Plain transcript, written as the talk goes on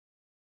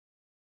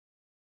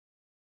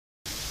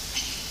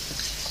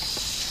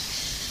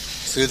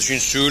Fydd sy'n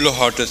sŵl o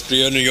hart at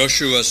brian o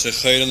Joshua sy'n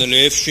chael yn y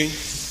leif sy'n.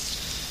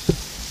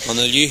 Ond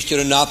y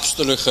lichtir yn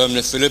apstol y chym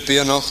na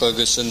Philippians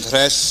agos yn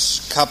tres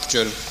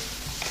capdiol.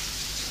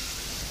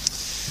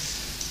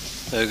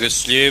 Agos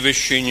leif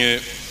sy'n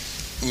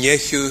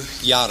nechu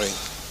iari.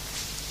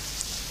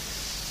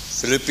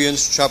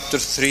 Philippians chapter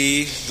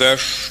 3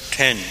 verse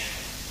 10.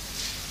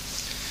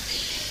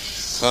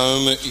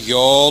 Chym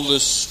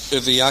iolus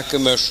y fiac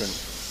ymysyn.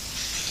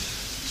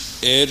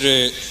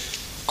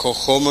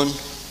 Cochomyn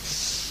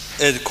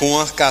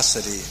cwach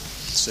gasari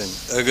sy'n.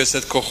 Agos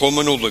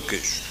cochomyn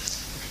ulygys.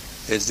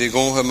 Fi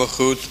gong hym y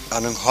chwyd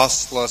an yng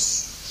nghoslas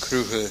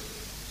crwhe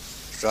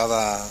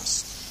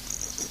rafas.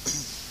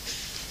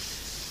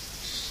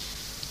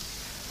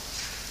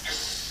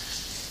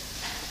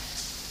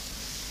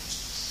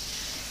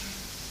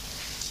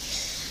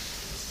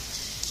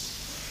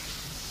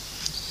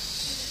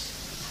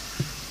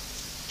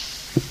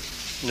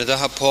 Na da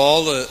ha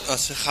Paul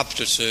as y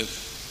chapter sy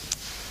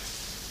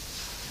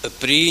y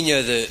brin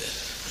ydy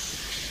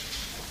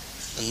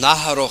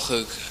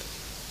naharochig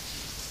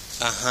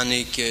a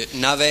hannig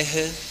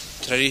nafehe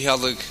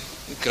trarihalig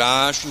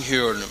gras yn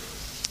hwyrnum.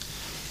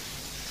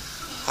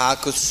 Ha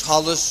gwrs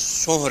halus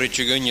sonhrid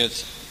y gynnyd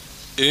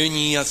yn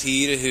I a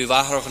ffyr y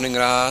hwfahrach yn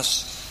gras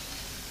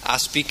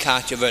as bi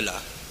catio fyla.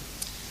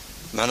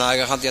 Mae'n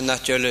aga chant i'n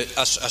natioel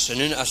as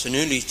yn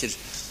un litr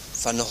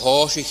fan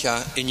hos eich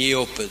yn I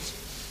opyd.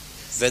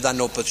 Fed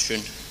an opad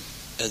sy'n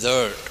y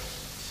ddyrd.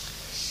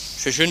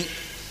 Sy'n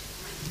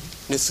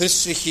na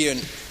ffysri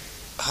chi'n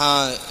ha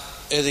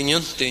edrych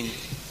yntyn,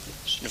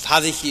 na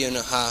ffaddi chi'n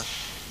ha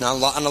na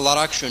an y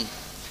larag sy'n.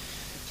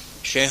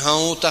 Sy'n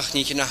hawdach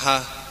ni chi'n ha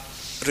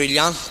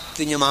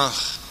briliant yn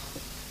ymach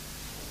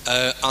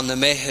an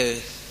y mehe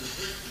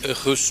y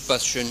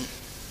chwsbeth sy'n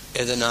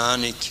edrych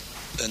anig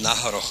y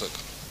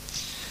naharochig.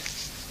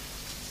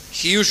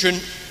 Hiw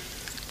sy'n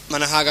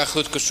ma'n haga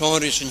chwyd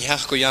gysonri sy'n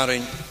hech go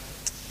iarin.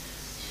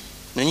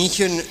 Na ni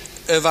chi'n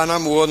y fan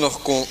am o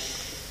noch go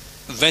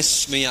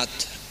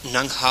fesmiad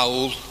nang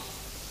hawl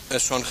y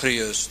son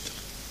chriust.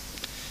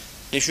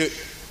 Ni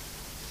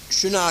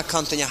sy'n a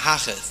cant yn y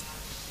hachedd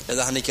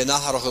edrych hynny gen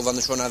naharach o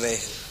fan y son a fehe.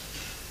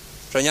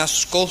 Rha'n ia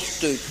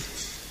sgoltw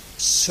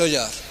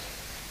syliar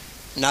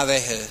na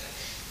fehe.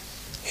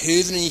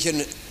 Hydd ni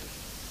chi'n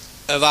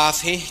y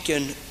faf hech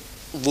gen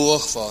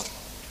lwchfor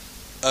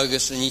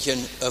agos ni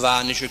chi'n y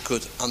fan eisiau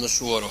cwyd an y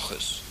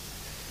sŵrochus.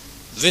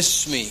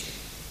 Fysmi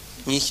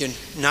Níchen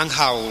nang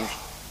hawl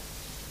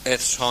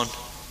son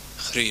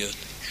chriad.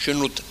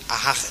 Siwnwyd a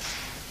hachyd.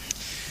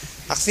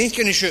 Ach fi'n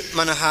gen eisiau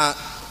ma'n ha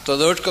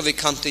dod go fi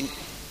cantyn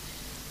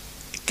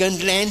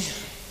gyndlen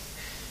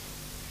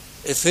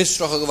y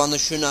ffysroch o gyfan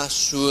y siwna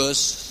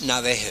sŵs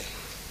na fehe.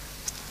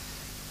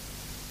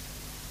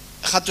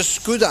 Chad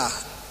ysgwda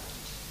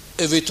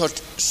y fi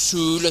tort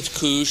sŵl at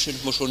cwys yn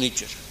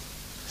mwysonidger.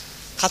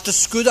 Chad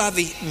ysgwda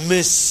fi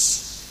mis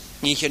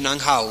níchen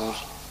nang hawl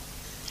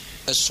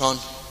son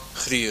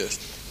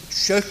chriust.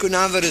 Siwch yn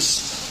afer ys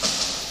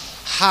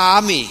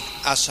hami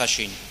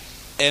asasyn,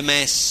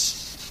 emes,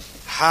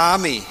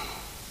 hami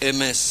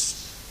emes,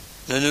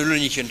 na nŵl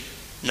yn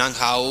nang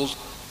hawl,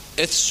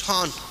 et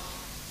son,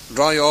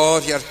 rai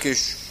o'r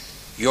iarcys,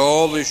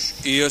 iolus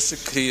ios y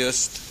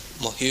Christ,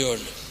 mo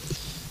hirn.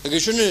 Ag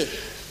ysyn nhw,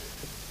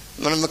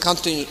 ma'n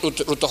cantyn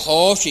rwt y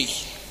hosig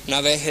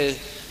na fehe,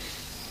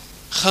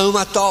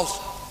 chawmatof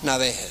na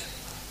fehe.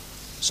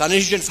 Sa'n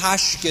ysyn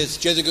ffasgydd,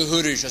 jedig y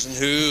hwrys as yn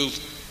hwyl,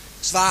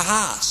 Sva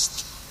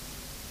haast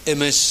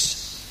emes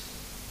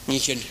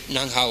níchen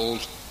nang hawl.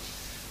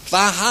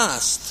 Va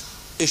haast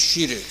is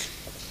shirig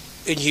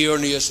in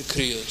hiorni as a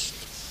Christ.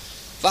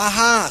 Va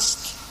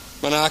haast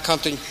man a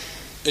kantin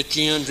y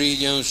gian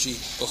ridiansi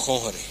o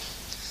chonhari.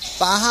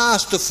 Va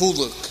haast de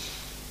fuluk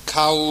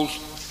kawl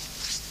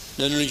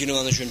na nulgin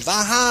o anasyn.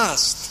 Va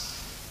haast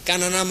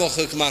gan an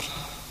amochig mar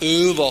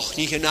uloch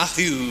níchen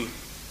nachhiw.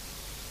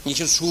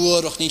 Níchen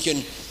suoroch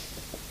níchen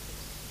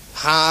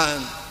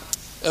haan.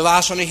 Y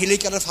fas o'n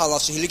hilig ar y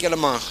falas, y hilig ar y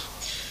mach,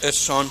 y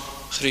son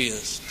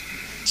chriast.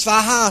 Sva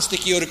haast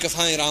ik yw'r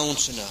gyffair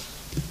awns yna,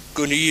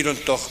 gwneir yn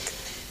doch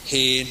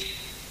hen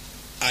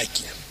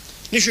aigia.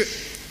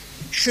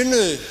 Sy'n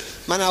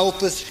ma'n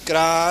awbydd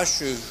gras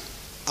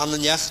an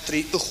yn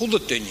iachtri y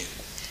chwlydyn,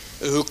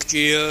 y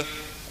hwgdia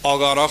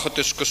ag arach at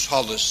ysgys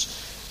holys,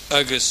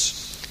 agos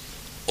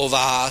o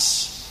fas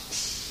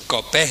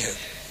go behe.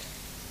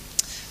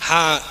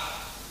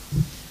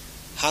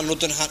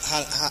 Hanwyd y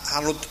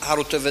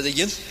fedd y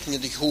gynt yn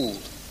ydych hwyl.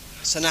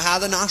 Sy'n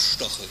had yn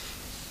astoch.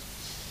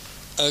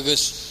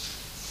 Agos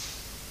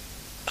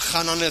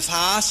chan o'n y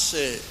ffas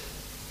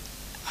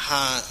ha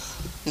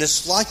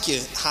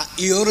neslagio ha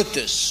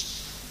iwrdys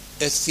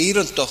y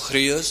ffyrant o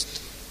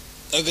chriast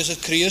agos y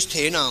chriast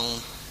hen awn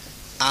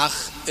ach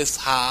y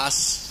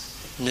ffas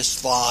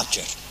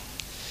neslagio.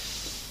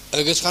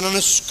 Agos chan o'n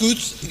y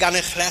sgwyd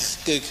gan y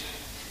chlechgyg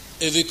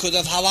y fi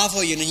cwyd af halaf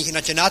o yn yn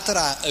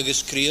adnadra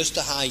agos chriast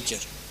y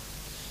haidr.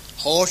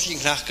 Hors yn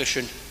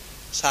chlechgysyn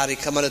sari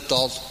cymar y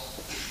dol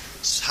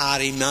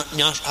sari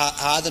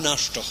had yn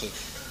astoch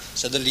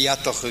sydd y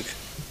liatoch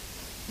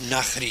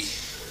nachri.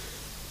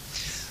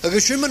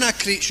 Agus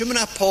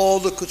siwmana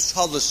Paul y cwts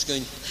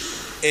hoddysgyn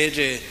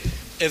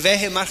y fe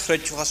he march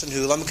rydw was yn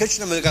hwyl. Am cyrch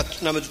na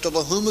mynd dod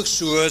o hwmwg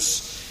sŵs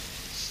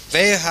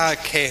fe ha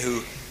cehw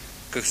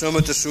gych na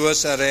mynd y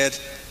sŵs ar ed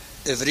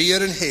y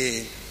frir yn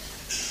hen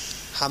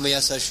ha mi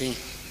as asyn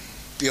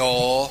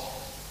bio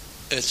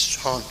y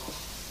son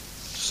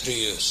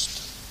Christ.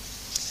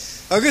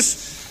 Agus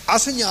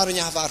as yn iawn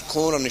ia far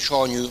cwr yn y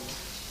sioniw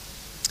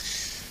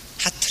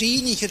ha tri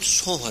ni hyd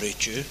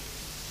sonharitju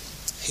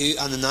hu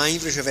an y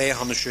naifris y fe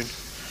hanesyn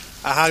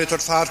a har it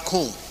o'r far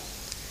cwr.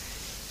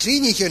 Tri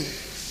ni hyn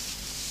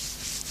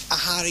a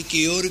har i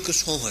georig y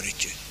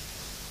sonharitju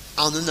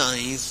an y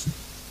naif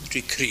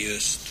dri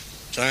Christ.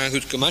 Sa'n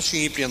hwyd gymas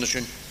i hybri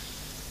hanesyn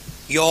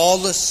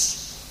iolus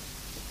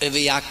y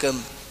fi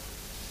acym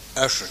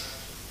ysyn.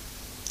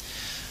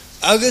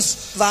 Agus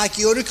fa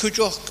georig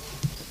hwydioch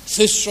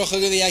thysroch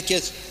ag y fi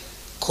acyd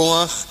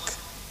coach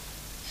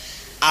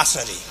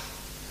asari.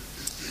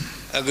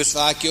 Agus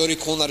fa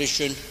georig cwnar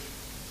ysyn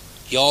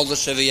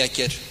iolus y fi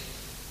acyd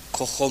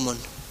cochomyn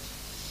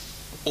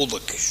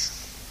olygys.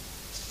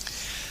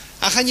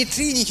 A chan i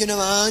tri ni hyn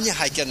yma ni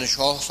haid yn y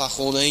sio fa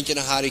chwna ein yn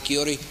y har i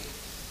georig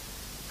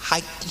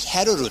haid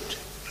herwrwyd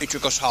eich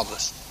gos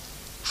halus.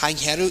 Hain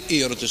herw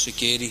eirod ys y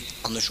geri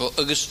an y sio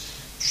agus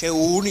se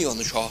wni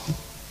an y sio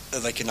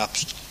y fe gyn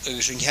abst.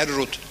 Agus yn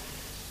herwrwyd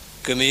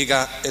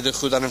gymega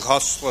edrych chwyd an yng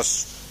nghoslos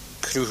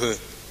crwhw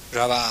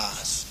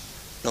rafas.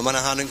 No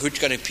ma'n han yng nghwyd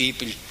gan y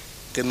pibl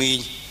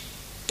gymyn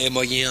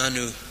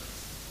emoianw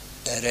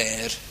yr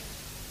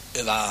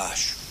y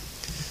fas.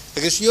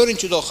 Agus yw'r un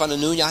tydoch an y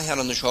nhw'n iach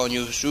an y sio'n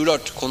yw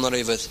sŵlod cwnar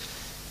efydd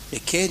y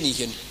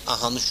cenigyn a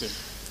hanesyn.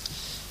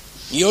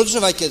 Yw'r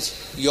sef agedd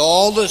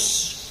iolus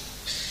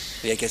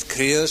fe agedd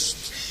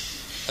Christ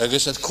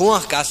agus yd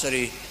cwach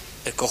gasari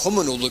y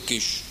cochomyn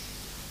olygys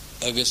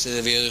agus y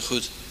fe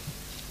chwyd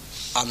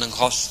an yng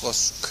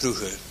nghoslos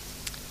crwhw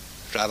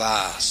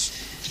rafas.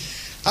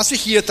 As y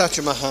hyd at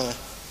yma ha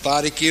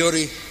bar i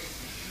geori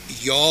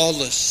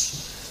iolus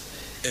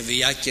y fe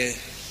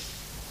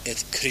agedd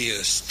yd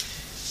Christ.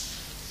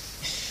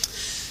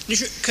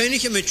 Nis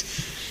cynnig ymwyd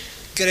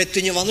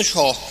gyredyn i fan y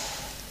sio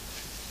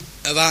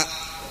yfa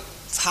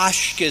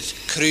fasgyd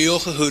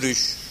crioch y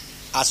hwrwys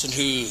as yn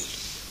hwyl.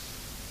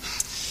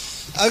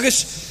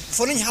 Agus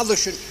ffôn yn halw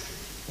sy'n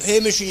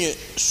hem is in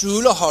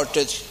sŵle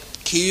harted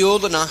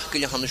kiodd yn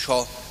achgyn han y sio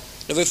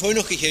na fe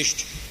ffôn o'ch i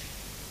hysg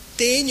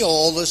den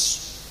alles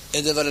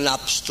edrych fel yn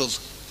abstol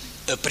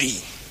y bri.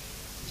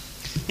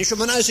 Nis o'n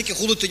manau sy'n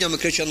chwlwyd yn am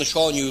y crysio an y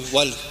sio niw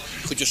wel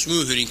chwyd y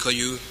smwhyr i'n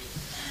cael yw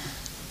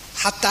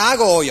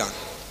hadag o yan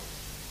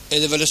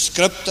edrych fel y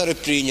sgrypt ar y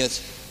brynydd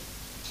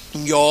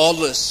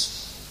niolus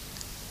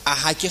a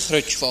hag eich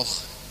rydfoch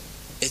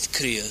edd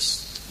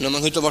Christ. Na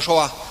ma'n hwyd o fa sio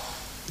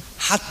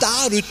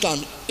hadar utan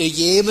y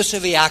jebes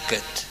y fi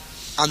agad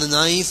an y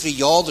naif ri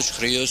iolus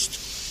Christ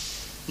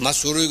ma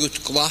sŵrwyd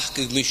ut glach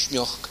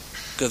gymysnioch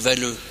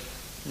gyfelw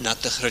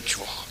nad eich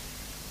rydfoch.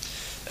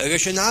 Ag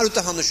eisiau nar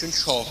ut a hannes yn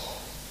sio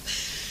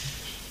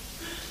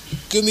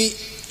gymi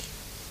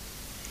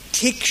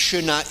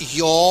ticsio na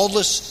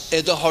iolus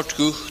edd y hort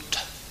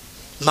gwcht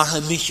ma ha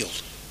michol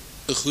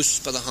y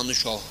chwsbad a hannes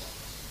sio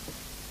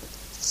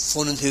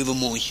ffôn yn hyf y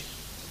mwy.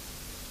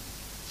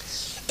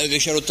 Ag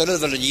eisiau rwyd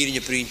dyredd fel yn irin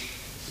y brin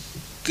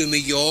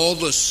gymi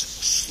iolus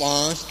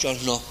slant ar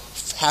no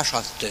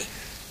ffasiante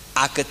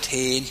ag y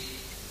tein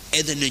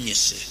edd yn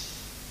ynysu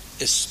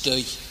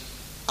ystwy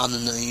an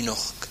yn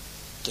unoch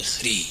dy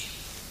chri.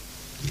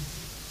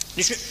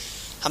 Nisio,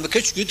 ham y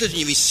cych gwydod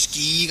ni fi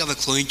sgig am y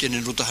clwyntyn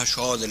yn rwyd a ha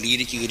sio dy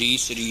lirig i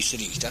gris.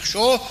 Ach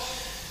sio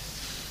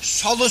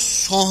solus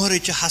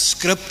sonryd a ha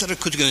sgrypt ar y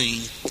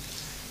cwdgyn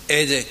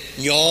edde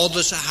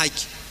niodus a haig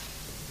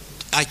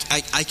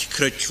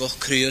crydfoch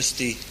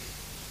Christ i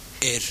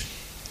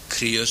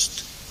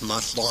Christ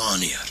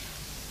marlaniar.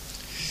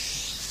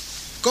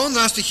 Gan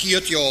rast i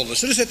hiot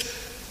iolus. Er is het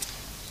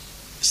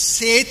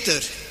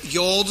seter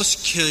iolus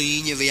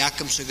kyn i fi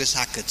acam sy'n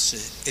gysacadse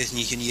eith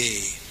nich yn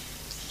ie.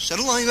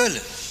 Ser lai fel.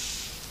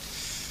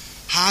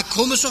 Ha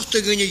cwmysoch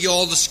dy gyn i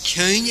iolus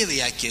kyn i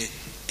fi acam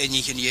eith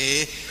nich yn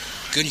ie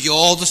gyn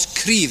iolus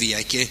cri fi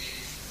acam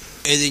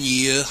eith yn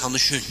ie han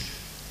y syn.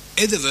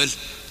 Eith fel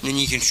na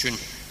nich yn syn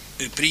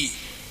y bri.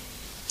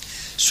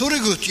 Sŵr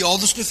y gwt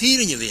iolus na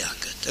ffyrin i fi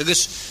acad.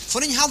 Agus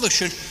ffôn yn halw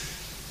syn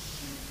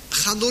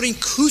chan o'r un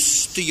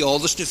cwst y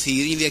iolus na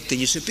ffyrin i fi acad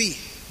yn ys y bi.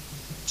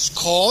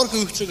 Sgor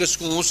gwt ag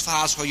ysgwns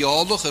ffas ho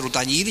iolwch ar o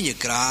dan irin y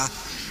gra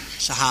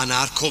sa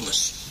hanar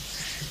cwmys.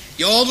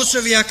 Iolus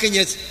y fi acad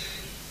yn yd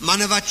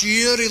man y fa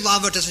gyr i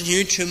lafod as yn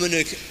hyn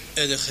tymynig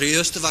yn y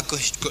Christ y fa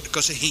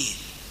gos y hun.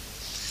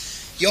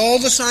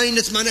 Iolus ein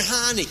yd man y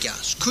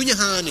hanigas, cwn y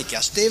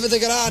hanigas, defyd y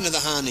gran y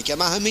hanigas,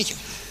 ma hymig.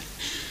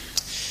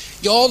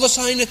 Iolus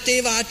ein yd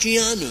def a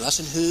gianw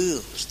as yn hyl,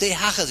 ste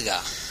hachad ga.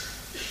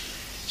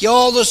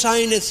 Iolus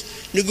ein yd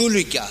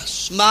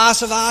nygwligas,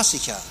 mas y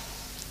fasika,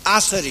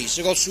 asari,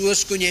 sy'n gol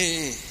sŵas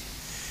gwne.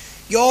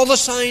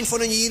 Iolus ein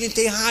ffôn yn irin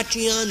te ha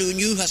gianw,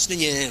 niw has na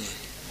niem.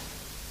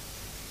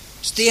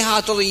 Ste ha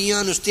tol y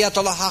ianw, ste ha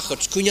tol y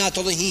hachad, cwnia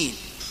tol y hun.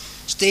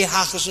 Stay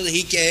hachas of the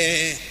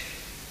hike.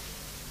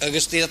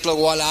 Agus stay at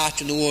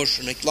Lawala and Wars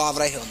and a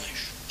Glavra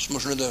Hilnish.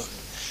 Smushna do.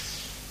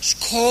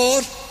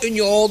 Score in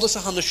Yodas a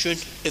Hanashun,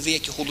 a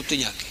vehicle hold up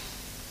the Yaki.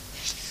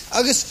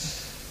 Agus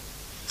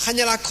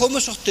Hanyala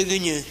comes of the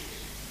Gunya,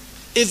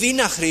 a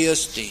Vina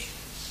Creosti,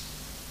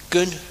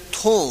 Gun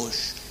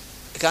Tonge,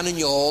 gan in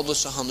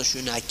Yodas a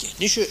Hanashun Aki.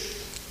 Nisha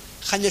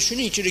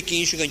Hanyashuni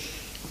Chirikin,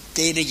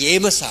 Dana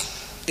Yemasa,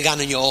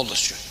 gan in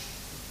Yodas.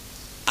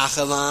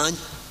 Achavan,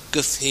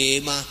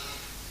 Gafema,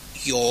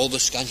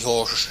 Yodas gan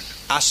Horschen.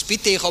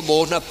 Aspite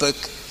Homona Puck,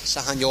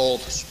 Sahan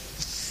Yodas.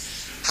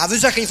 Have you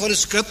seen for the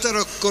scripture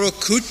or a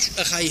coach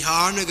a high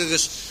harneg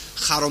as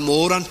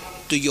Haramoran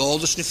to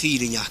Yodas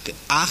Nefirin Yake?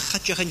 Ach,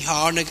 had you an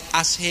harneg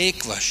as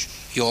Hekwash,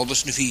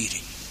 Yodas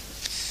Nefirin.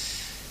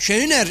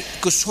 Schöner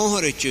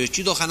Gushohre Church,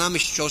 you don't have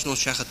Amish Jos no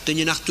Shaka, then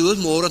you not do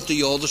more than the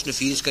Yodas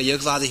Nefirin,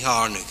 Kayagva the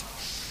harneg.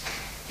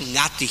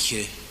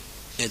 Nattiche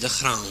at the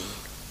crown.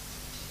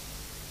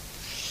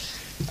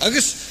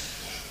 Agus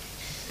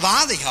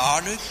Vadi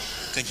harneg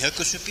can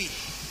Hekosupi.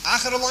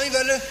 Acher line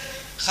velle.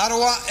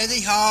 Harwa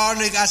edi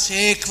harnig as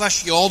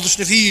Hekwash Yodas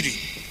Nefirin.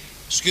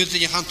 Skult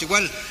in je hand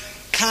well.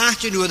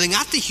 Kaart je nu de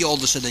ngatig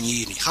Yodas in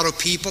jiri. Haro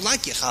people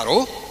like je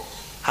haro.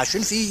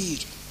 Hashen vier.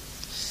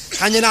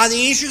 Kan je na de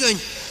eens gaan.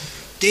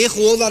 De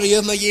hoor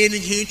je maar je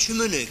in huntje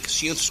menik.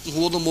 Zie je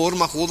hoor de moor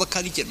maar hoor de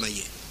kariter maar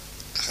je.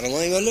 Acher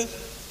line velle.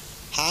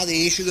 Ha de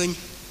eens gaan.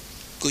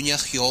 Kun je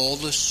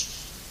Yodas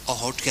a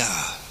hot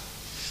ga.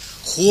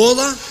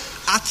 Hoor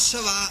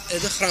atsawa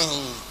de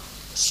graan.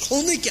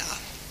 Schonnika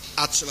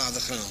atsawa de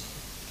graan.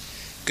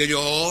 Kun je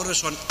horen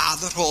zo'n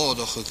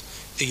aderhoordig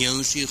in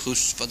jouw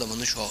zielgoes van de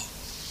mannen schouw.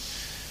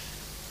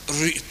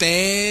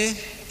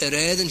 Bij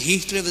rijden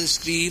hichteren we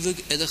schrijven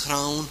in de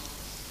graan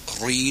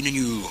rien en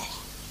juw.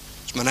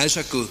 Dus mijn huis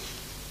ook,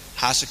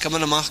 als ze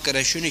komen maken,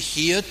 als je niet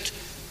hiet,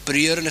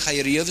 breuren en ga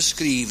je reven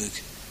schrijven,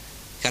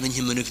 kan je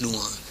hem niet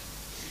noemen.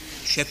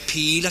 Als je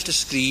piel te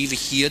schrijven,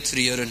 hiet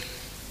breuren,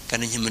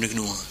 kan je hem niet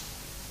noemen.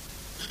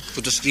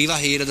 Voor te schrijven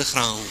hier in de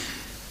graan,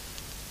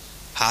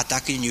 haat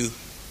dat in jou.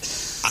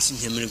 Als een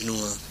hemelijk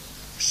noemen.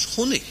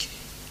 Schonig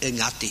en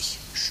gattig.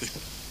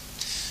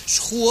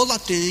 School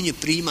dat je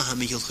prima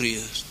hebben heel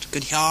gerust.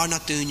 Kun je haar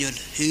dat je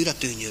huur dat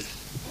je.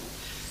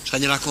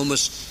 Zijn je dan komen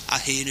aan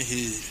heen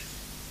huur.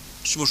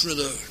 Smoes je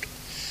door.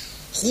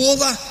 School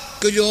dat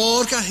kun je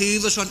haar kan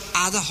huwen zo'n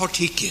aarde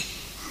hartje.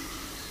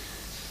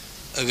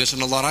 Er is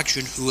een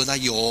larakje hoe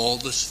dat je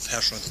dus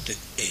verschillende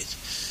eet.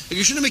 Ik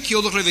is niet meer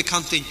kielder even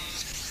kanting.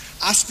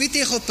 Als we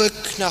tegen op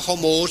ik naar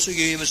Homoze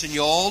geven zijn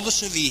je dus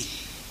wie.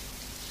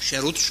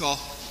 Sherut Shaw,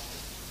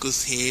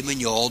 Gufhemen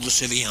Yodas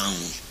Sevian.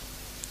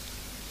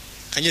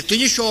 Kan je toen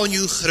je zo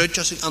nu grutsch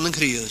als ik aan een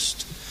Christ,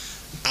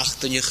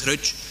 achter je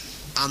grutsch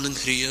aan een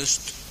Christ,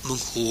 mijn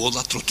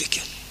hola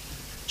trotiken.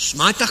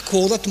 Smaakt dat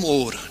kolat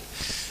moran,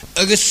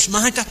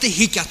 smaakt dat de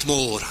hikat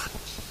moran.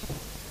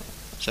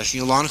 Zoals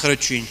je lang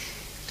grutschen,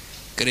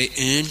 krijg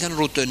je kan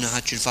rotten,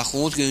 had je van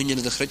goed gegaan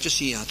in de grutjes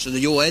zien,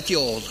 zodat je het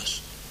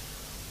Yodas.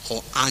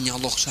 Gewoon aan je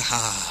losse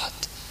haat.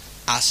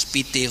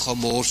 Aspite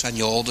Homor san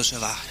Yodas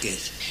wacht.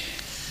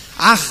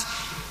 Ach,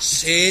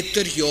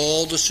 zeter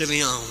Yodas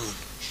we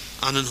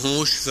aan een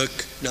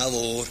hoosvuk naar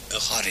voor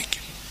een garrik.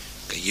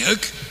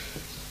 Kijk,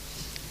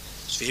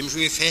 zwem zo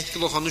je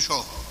vechtelig aan de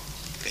schouw.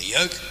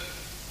 Kijk,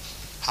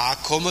 ha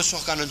komen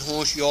zo aan een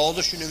hoos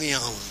Yodas we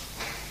aan.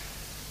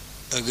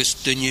 Agus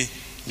dunje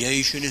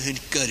juist in hun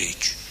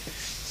courage.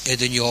 En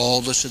de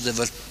Yodas de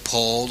wordt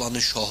Paul aan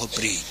de schouw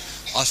gebrei.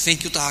 Als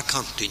vind je daar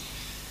kanten.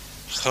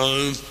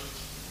 Gewoon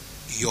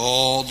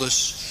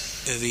Yodas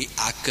wie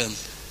akken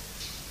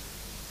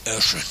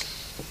erschen.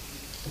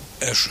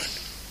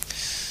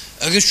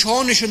 Er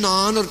schon is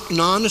een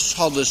nanes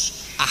hadden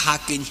a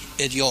hakken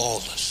het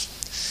Yodas.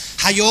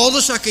 Ha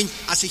Yodas akken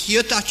als ik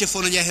hier dat je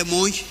van een jaar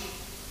mooi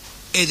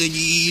en een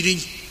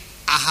jaren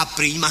a ha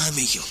prima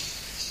mijo.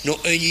 No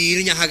een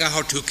jaren ja ha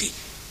hartuki.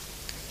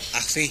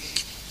 Ach vind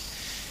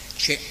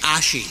je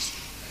ashi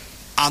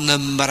aan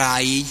een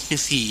braai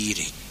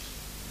viering.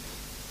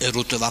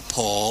 Route wa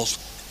Paul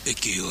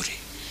Ekuri.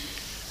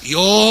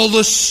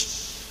 Yodas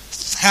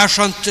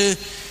herrschante,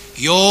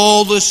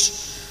 Yodas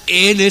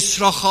in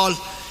Israel,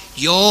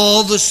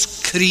 Yodas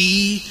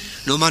kri,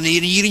 no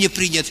manier hier in je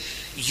prinjet,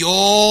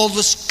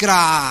 Yodas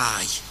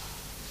kraai.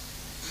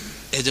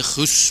 En de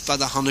guspa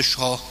de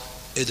handescha,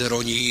 en de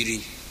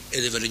roniering,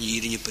 en de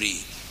vernier in je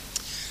pri.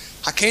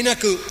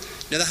 Hakenaku,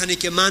 dat han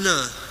ik je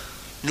manna,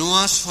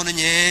 noas van een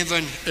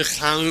even, een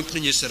gaap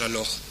in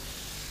Israël.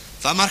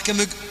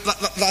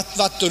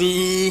 Wat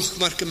terug,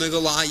 marke me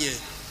gelaaien.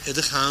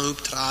 De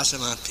gaap trazen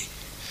mati.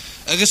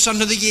 Er is dan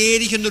de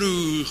jerig en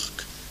terug.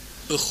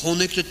 Een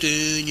gonnik de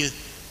teunje.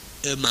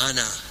 Een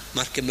manna,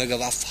 marke me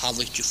gelaf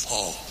halletje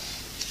val.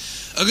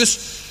 Er is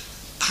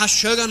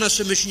hashagan als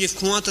ze misschien heeft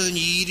kwaad dat een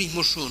jerig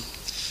moest doen.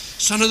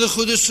 Zijn de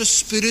goede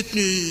spirit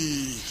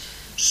nu.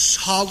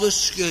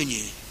 Salles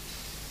gunje.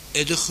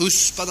 En de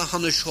guspa de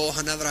handen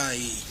schoen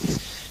avrai.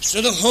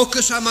 Zo de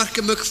hokkes aan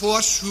marke me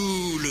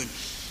voorschulen.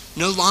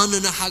 No one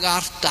in a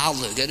hagar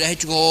dalle, get a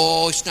hedge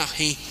voice nach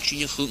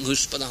hinching a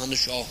husband on the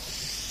shaw.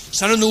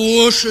 San an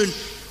ocean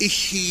I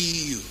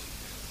hiu.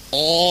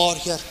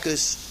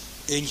 Orhergus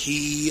in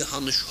hi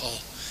hannes ho.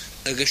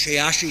 Agus sé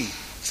asi.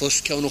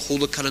 Fos cewn o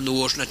chwla can an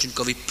ocean at yn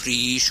gofi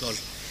prísol.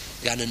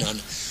 Gan yn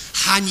an.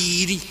 Han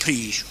irin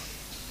prísol.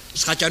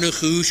 Sgat an o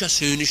chwys a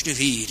synis na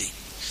fyri.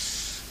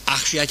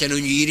 Ach si at an o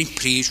irin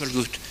prísol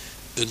gwt.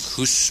 Yn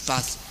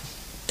chwsbad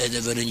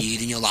edrych yn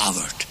irin o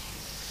lafart.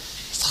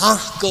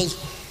 Thachgol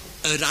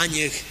yr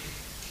anig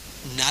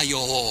na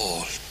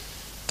iol.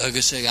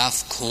 Agus ag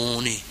af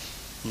coni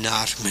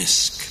na'r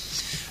misg.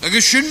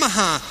 Agus sy'n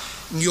maha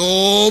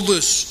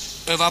niolus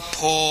efo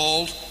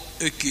Paul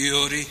y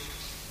gyri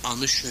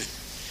an y sy'n.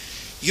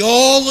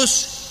 Iolus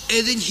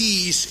edrych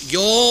hys,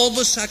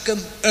 iolus ac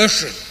am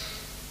ysyn.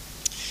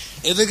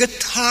 Efo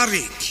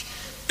gytarig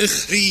y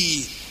chri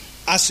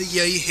as y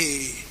iei he.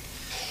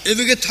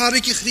 Efo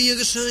gytarig y chri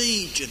ag y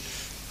sy'n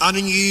an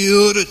yn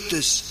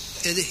ywrydys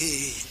edrych he.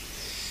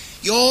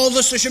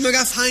 Iolus ys yma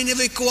gath hain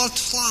efo gwad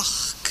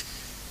tlach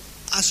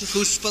as y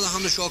chwsbad a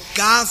hannes o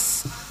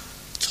gath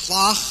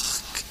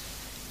tlach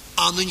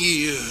an yn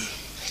ywr.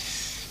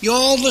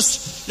 Iolus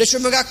leis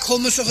yma gath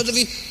cwmys o'ch ydw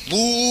fi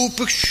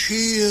lwbig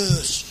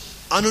sias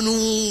an yn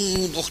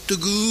ŵl o'ch dy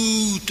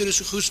gwt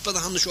as y chwsbad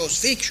a hannes o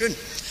fiction.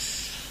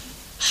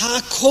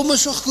 Ha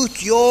cwmys o'ch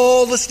gwt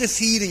Iolus na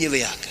ffyrin i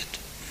fi agad.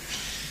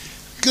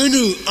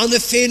 Gynw an y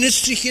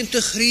ffenestrych yn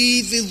dy chri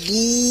fi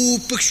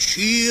lwbig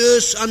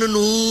sias an yn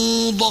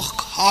ŵl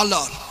o'ch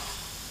halar.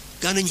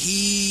 Gan yn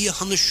hi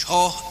han y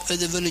sio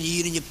ydy fel yn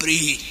i'r yn y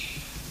bri.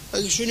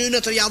 Ac sy'n nhw'n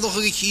atr iaddwch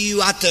ag y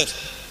hiw atr.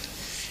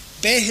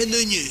 Behen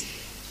yn y.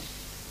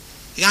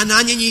 Gan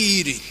an yn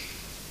i'r.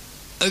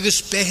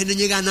 Agus behen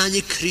yn y gan an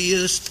y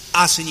Christ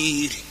as yn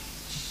i'r.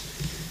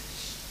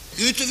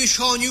 Gwyd o fi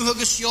sio'n yw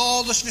agos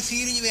iolus na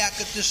ffyr yn y fe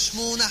agad na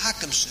smwn a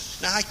hacamsyn.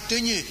 Na hac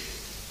dyn y.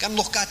 Gan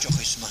loch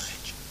gadioch oes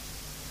maid.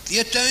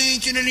 Fi a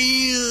daint yn y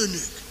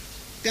lianig.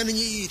 Gan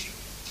yn i'r.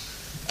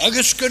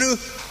 Agus gynnu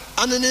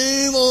an yn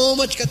yw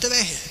omat gata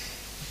fehe.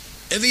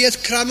 Efi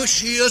edd cram y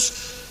sias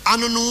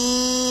an yn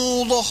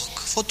ŵloch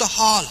fod y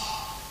hal.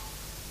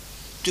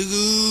 Dy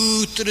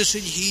gwtr ys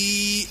yn hi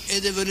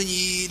edrych yn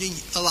irin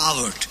y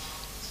lafart.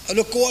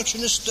 Yn y gwach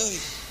yn ystod.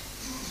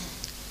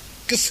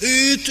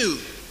 Gyffydw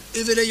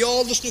efo'r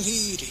eolus na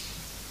hiri.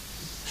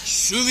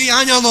 Sŵfi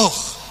analoch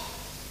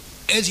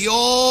edd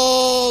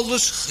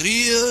eolus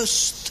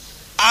Christ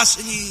as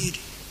yn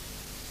iri.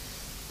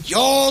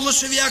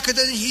 Eolus efi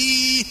acad yn hi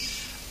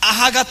a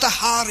hagat a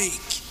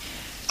harig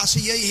as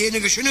y iei hen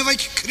agos yna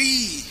faig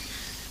cri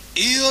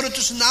i'r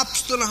ydys yn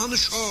abstol a han y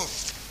sio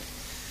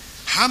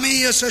hami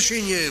as a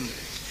sy'n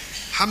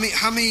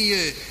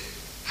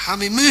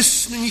hami mis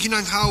na ni'n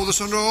ang hawl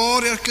as an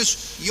ror ergys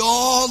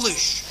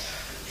iolus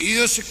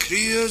i'r y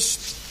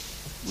Christ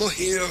mo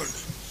hirn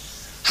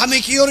hami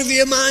gyr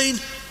fi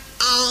ymaen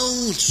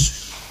awns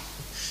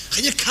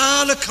chan i'r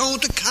cael y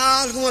cawnt y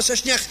cael gwas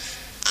as niach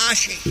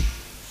asi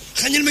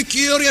chan i'r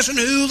gyr as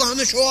yn hwyl a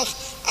han y sioch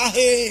a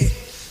he.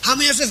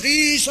 Hami as y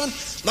frisan,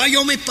 mae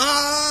yw mi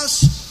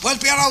bas, wel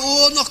biar a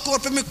fod noch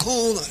gorp y mi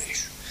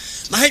conaris.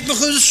 Mae heid mi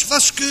chwys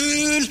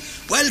fasgwyl,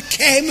 wel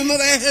kem yma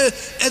fehe,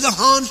 edrych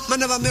hon,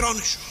 mae'n efo mir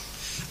onis.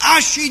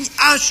 Asin.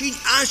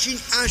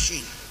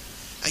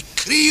 Ai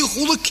cri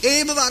chwle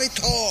kem yma ar i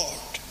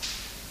tord.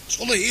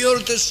 Sgwle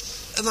hirdys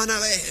yma na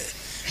fehe.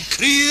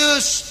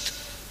 Christ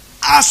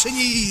as yn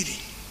iri.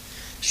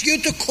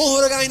 Sgwyd y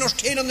cwr ag ein o'r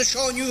ten am na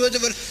sio'n yw hyd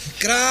efo'r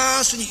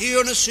gras yn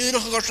hir na sy'n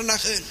o'ch agos yn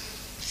achyn.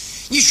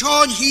 Ni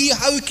sio'n hi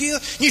hawgio,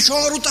 ni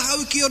sio'n rwyd a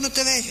hawgio na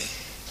dy fehe.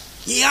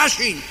 Ni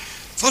asin,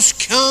 fos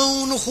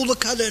cawn o chwle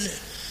cadele.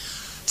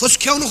 Fos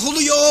cawn o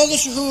chwle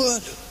iolus o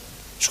hwad.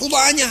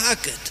 Sgwle anya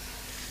hagad.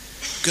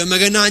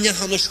 Gymag yn anya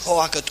hannes ho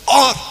hagad.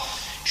 Or,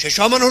 se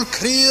sio'n o'r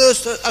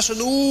Christ as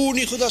yn ŵn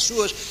i chwyd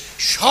aswas.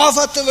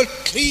 Siofat efo'r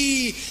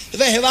cri,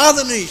 fe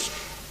hefad yn eich.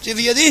 Dy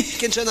fi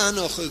edrych yn sy'n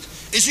anochig.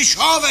 Is i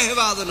siof e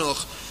hefad yn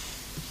och.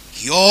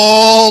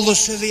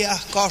 Iolus e fi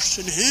ach gors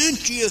yn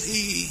hynt i o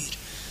hir.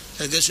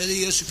 Agus ydy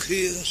Iesu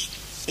Christ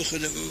ych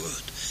yn y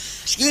fwyd.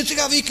 Sgwyd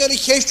ag a fi gael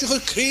eich eistrych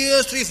o'r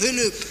Christ rhi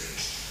Philip.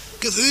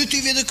 Gyfyd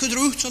i fydd y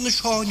cydrwt yn y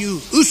sioniw.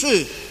 Wse,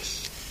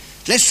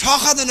 le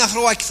sochad yn ach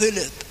roag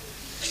Philip.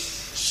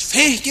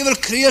 Sfeich gyfer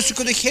Christ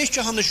ag eich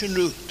eistrych yn y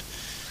sianrwt.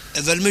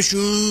 E fel mae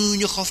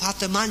siwn i'ch of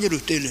hat y man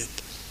rwt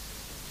Philip.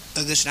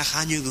 Agus na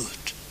chan i'w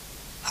gwt.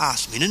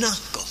 Has mi'n yn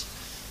agol.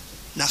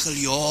 Nach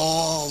yl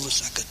iolus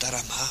ag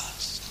ydaram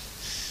has.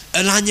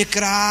 Yl han i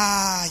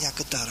grai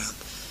ag ydaram.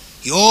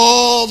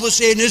 Iolus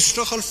ein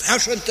ysroch al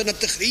fersant yn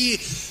at y chri.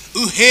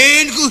 Yw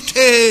hen gwt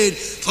hen.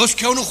 Fos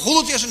cawn o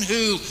chwlwyd ys yn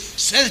hwyl.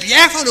 Sedd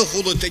liefan o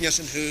chwlwyd ys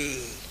yn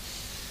hwyl.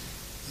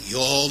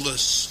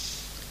 Iolus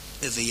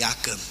y fi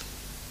agam.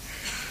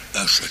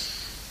 Ysyn.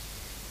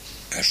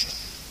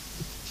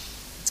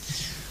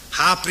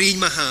 Ha brin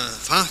ma ha.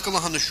 Fachgal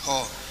o han y sio.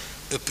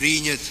 Y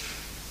brinydd.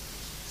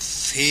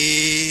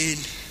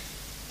 Ffein.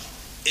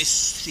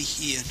 Ystri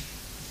hyn.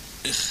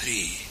 Y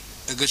chri.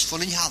 Agus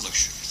ffwn yn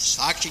halwys.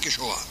 Sag ti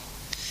gysioa.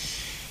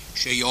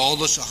 Se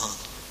iolus o han.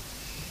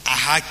 A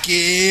ha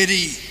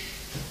geri.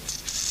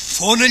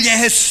 Ffwn yn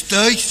lehe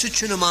stwys y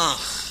tyn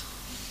ymach.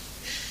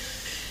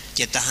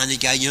 Get the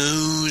Haniga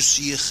Jones,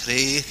 ye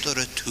great or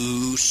a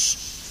toos.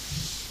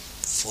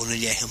 Von a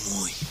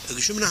Yehamoy. A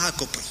Gishman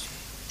Hakopro.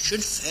 Shun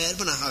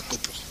Fairban a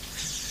Hakopro.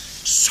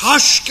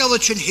 Sashka,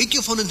 what should hit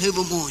you von an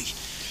Hevamoy.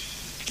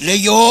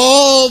 Lay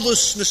all the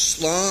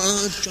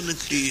slant on the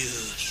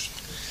clears.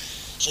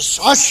 So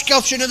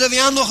Sashka, should have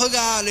Yano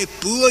Hagale,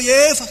 poor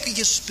ye, fucking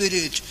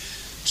spirit.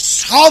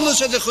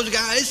 Thomas of the good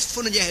guys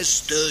von a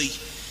Yahestoi.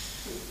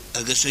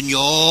 Agus yn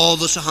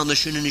iodd os a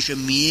hanesyn yn eisiau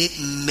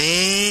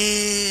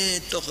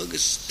met o'ch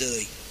agus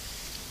stwy.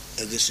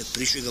 Agus y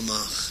prisig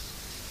ymach.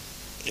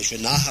 Eisiau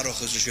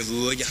naharach os eisiau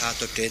fwyd a hat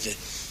o'r tedde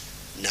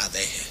na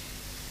fehe.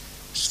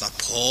 Sfa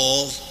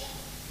Paul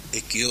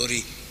y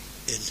gyori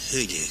yn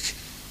hydig.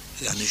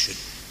 Gan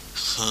eisiau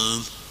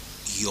chym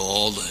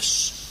iolus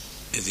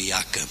y fi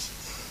acam.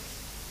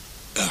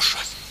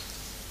 Ysad.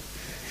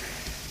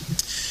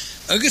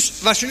 Agus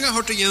fasyn ga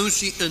hort a iawn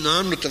si yn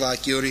anwyd y fa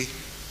gyori.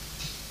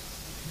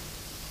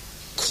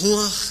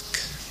 Kwach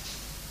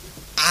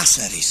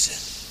asarisa.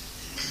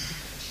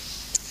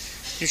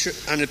 Is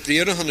aan het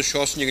prieren van de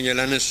schossen in je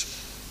lennis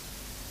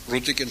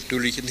roet ik en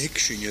tulich en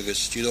hiksje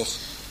jegens die toch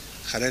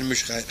gaan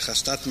mis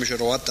gastat mis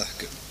roata.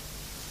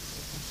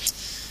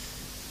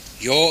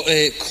 Jo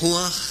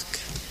kwach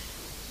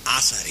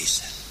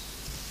asarisa.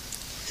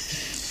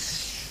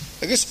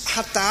 Agus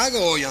hataga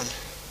oyan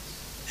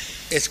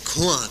es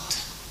kwaad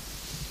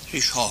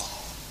is ha.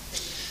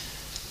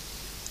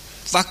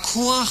 Va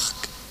kwach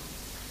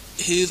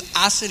Huw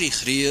asser I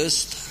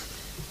Christ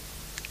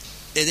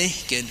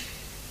edeken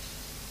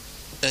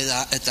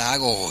het dag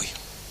ooi.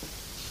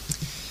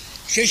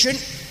 Session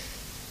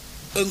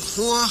een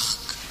hoog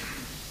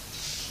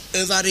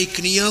waar ik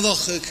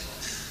kniewochig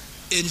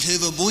in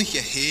huw moeite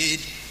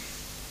heen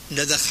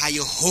na de ga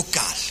je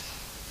hokal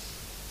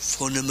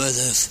van de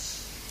middag.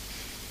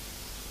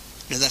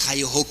 Na de ga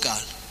je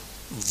hokal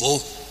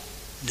wo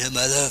na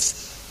middag.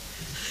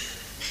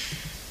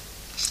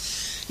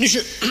 Dus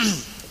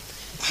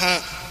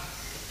ha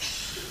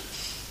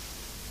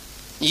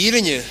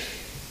Hierin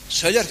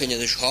sælger kan je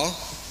dus ha.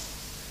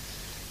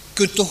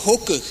 Kunt de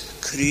hokke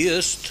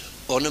Christ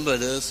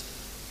onbedef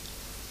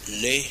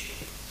le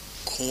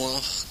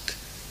kwach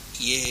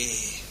je.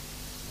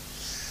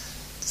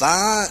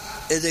 Waar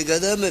de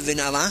gademe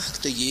wina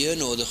wacht je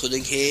no de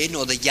goeding heen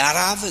no de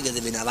jarave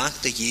de wina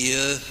wacht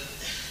je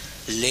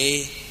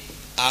le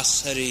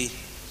asari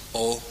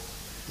o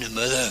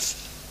nebedef.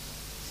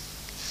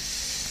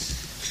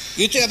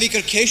 Weet je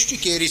wie kerstje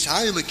keer is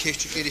hij met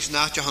kerstje keer is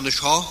nachtje aan de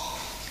scha.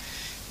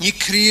 Ni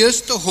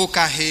Christ de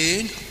hoka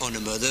heen on de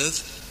middag.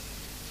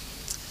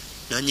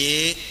 Na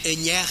nie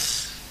enjach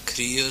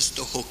Christ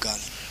de hoka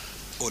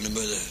on de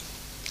middag.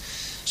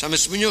 Samen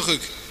sminjog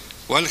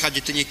wel gaat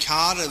je ten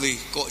kare we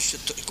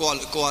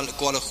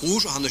koal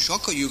goed aan de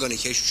schokken je gaan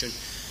kerstje.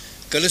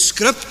 Kale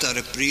script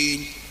daar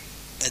preen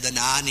en de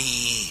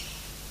nani.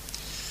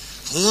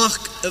 Hoog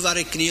waar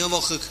ik nie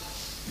wag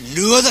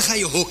nodig ga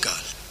je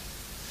hoka.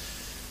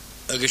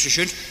 Agus is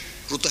het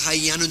route ga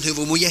je aan en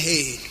hoe moet je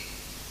heen.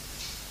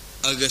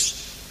 Agus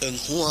een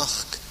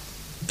hoog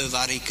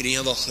waar ik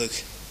kreeg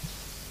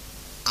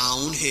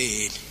aan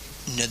heen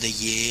naar de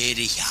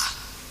Jeria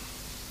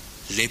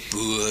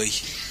lepoei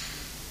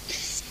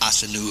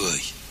as een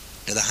oei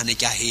dat han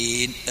ik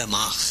heen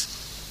mag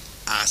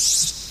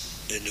as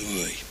een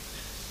oei.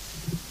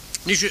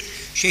 Dus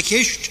je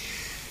kiest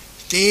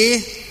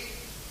de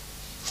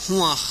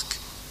hoog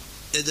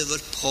de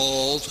wordt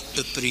Paul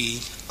de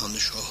preen aan de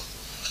school.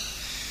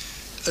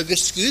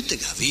 Agus scuute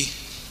gavi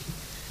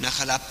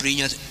nach la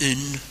prinyat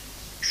in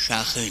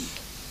shachen.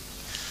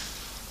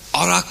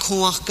 Ara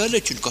kwach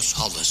galetjun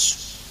koshalles.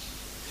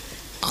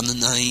 An de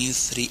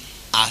naifri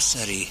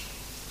asari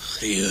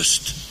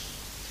Christ.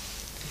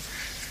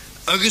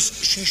 Agus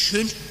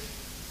sheshun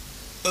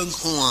een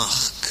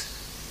kwach.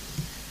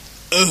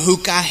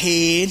 Huka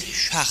heen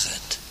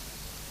shachet.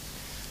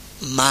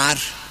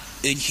 Maar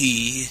een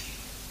hier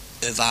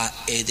va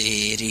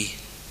ederi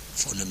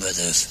van de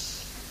middag.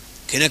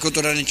 Ken ik het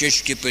er een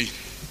tjeskippel,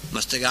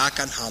 maar de ga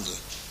kan halen.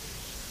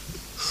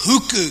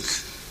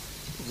 Hoekig,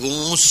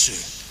 gonse,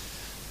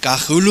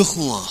 kachulig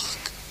wacht,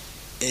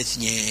 het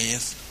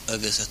neef,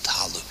 agus het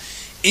halen.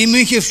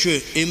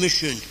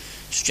 Immischen,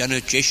 staan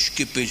het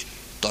tjeskippel,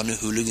 dan een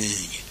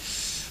huligen.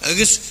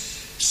 Agus,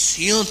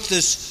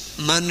 siantes,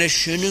 man een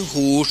schöne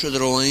hoos, het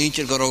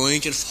roentje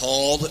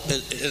vallen,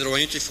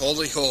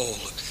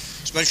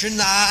 het man schön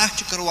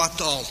nachtje,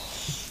 karwatal.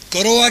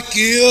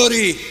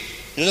 Karwakjori,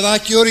 en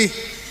wat jori,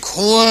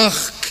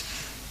 kwach,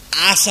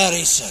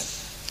 asarissen.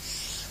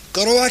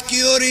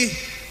 Karwakjori,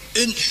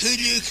 een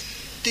hulig,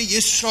 de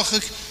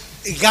jesrachig,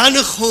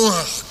 ganig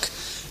kwach,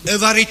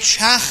 waar het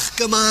schach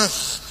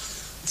gemaakt,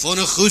 van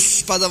een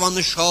guspada van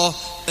de scha,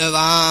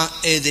 waar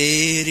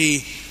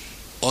ederi,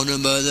 on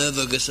een mudde,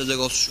 we gissen de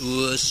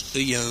gossoes,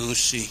 een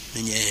jonsie,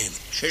 een jem.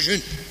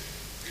 Session.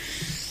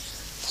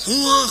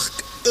 Kwach,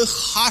 een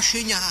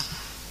gasjenja.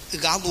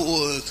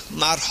 Galoog,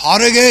 maar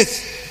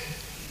harget.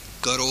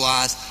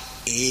 Karwaat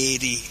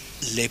eri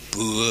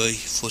lepoei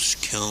voor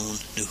skjoon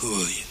de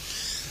hooi.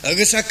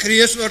 Agus a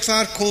Christ wordt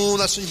vaar kon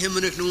as yn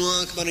hymnych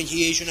nwag mar yn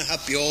hies yn a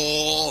hapio.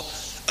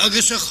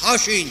 Agus a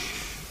chasyn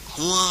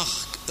hwach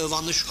y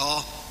fan y scha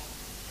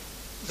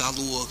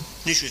galw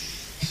nisio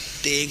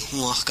deg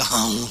hwach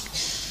gahawn.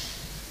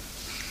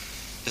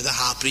 Nid a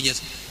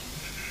haprynydd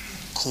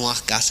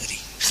hwach gasari.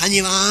 Chan i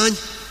fan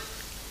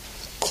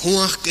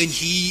hwach gan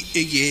hi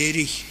y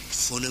gerig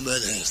ffwn y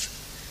myddaf.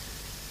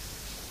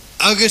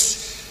 Agus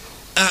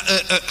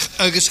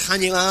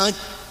chan i fan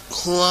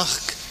hwach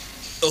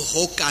y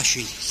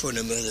hogasyn ffwn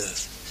y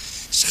myddaf.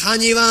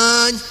 Chan i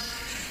fan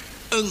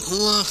yng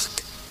hwach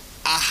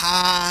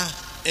aha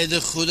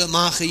edrych chwyd y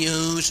mach i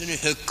ywns yn y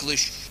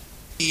hyglis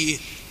i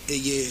y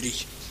gerig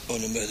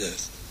o'n y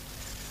myddaf.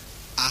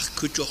 Ach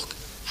cwtioch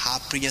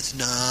haprynydd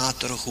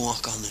nad ar y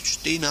chwach ganwch.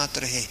 Di nad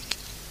ar y heg.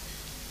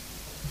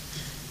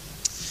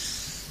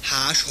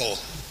 Haas ho.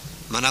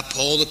 Mae na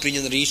Paul y bryn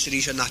yn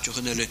rhys a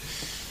natioch yn yly.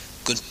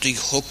 Gynt i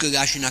hwg y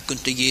gasyn ac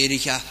gynt i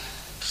gerig a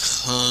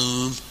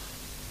chym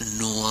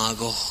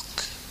noagoch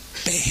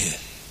behe.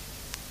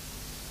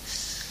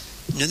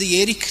 Nid y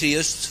gerig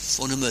Christ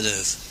ffwn y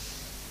myddaf.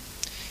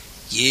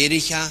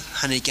 Gerig a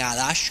han y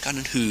gadash gan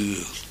yn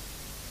hwyl.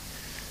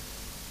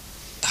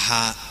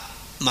 Ha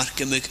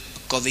margymig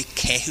gofi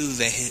cehu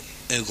fehe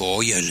y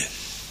goel.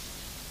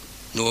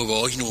 No y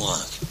goel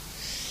noag.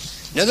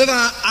 Nid y fa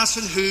as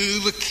yn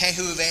hwyl y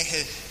cehu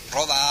fehe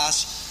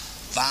rodas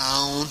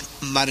fawn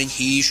mar yn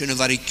hys yn y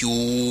far i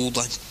giwd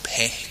a'n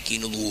pech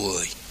yn y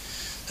lwy.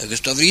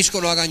 Agus da fris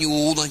gorog a'n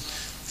giwd a'n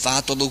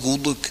fad o'n y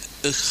gwlwg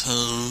y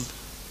chym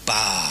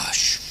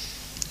bash.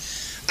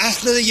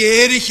 Ach nid y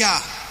gerig a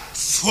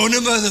ffwn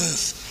y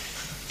myddaf.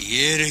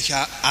 Gerig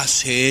a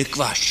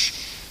asegwash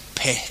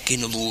pech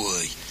yn y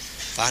lwy.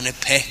 Fan y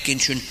pech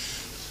yn sy'n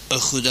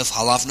ychwyd y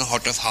falaf na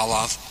hort y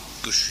falaf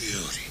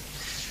gysiwri.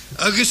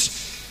 Agus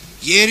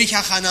gerig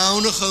a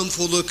chanawn y chym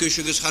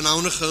ffwlwgys agus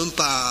chanawn y chym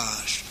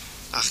bash.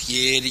 Ach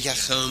gerig a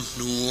chym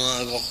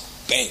nwag o'ch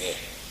behe.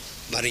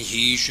 Mar yn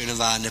hys yn y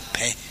fan y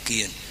pech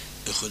yn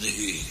ychwyd y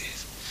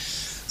hygydd.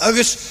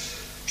 Agus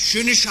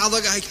sy'n y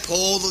siadag ag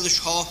Paul oedd y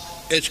sio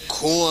et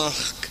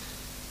coach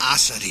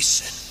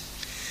asarisen.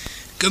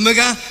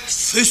 Gymaga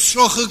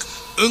ffysrochig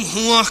yng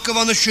nghwach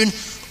gyfan y sy'n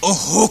o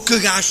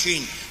hwgig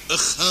asyn y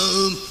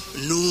chym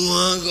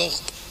nwag o'ch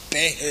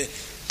behe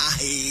a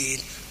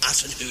hyn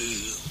as yn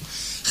hwyl.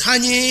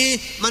 Chani,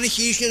 ma'n i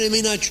chys yn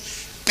ymunad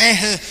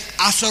behe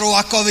asar o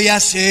agofi a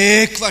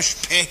seg fas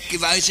pech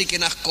gyfaes i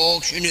gynach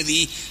gog sy'n y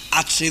fi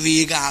at sy fi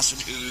gas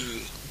yn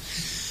hwyl.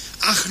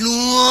 Ach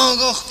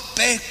nwag o'ch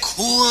behe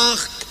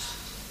cwach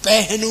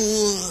behe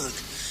nwag.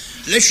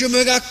 Leis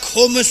ymwg a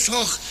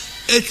cwmysoch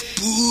et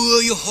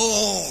bwy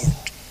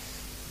hord.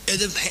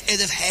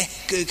 Edrych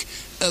hegig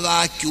y fa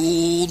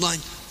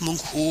giwlaen mwng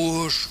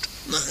chwrst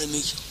na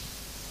hymig.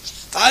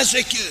 Fas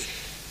eich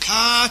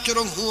cater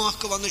o'n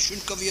hwach gyfan y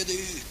sy'n gofiad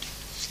yd.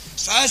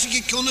 Fas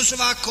eich cwnnus y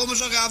fa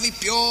cwmysoch a fi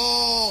bio.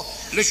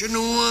 Leis y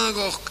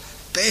nwag o'ch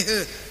behe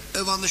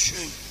y fan y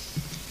sy'n.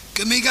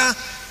 Gymiga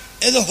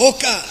edrych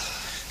hwca.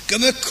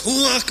 Gymig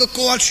cwach y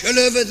gwal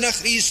sylyfyd na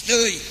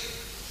Christwy.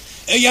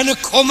 Yan y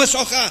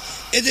cwmysoch a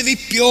edrych fi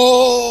bio.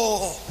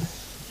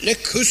 Le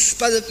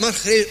cwsbad mar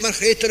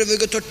chreter y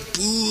fygyd o'r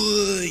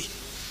bwy.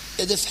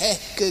 Edrych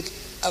hegig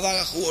a fag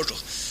a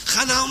chwrsoch.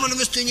 Chanaw ma'n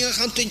ymwystyn a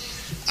chantyn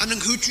an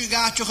yng nghwtri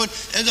gatioch yn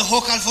edrych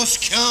hwc al ffos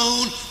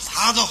ciawn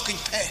ffadoch yn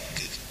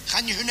pegig.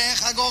 Chan i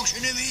hwnnech ag og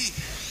sy'n y fi.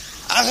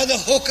 Ach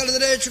edrych hwc al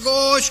ydrych eich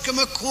goes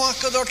gyma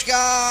cwach ydych o'r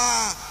ga.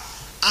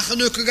 Ach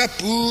yn ywch ag a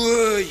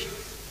bwy.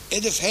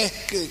 Edrych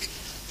hegig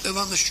y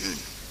fan y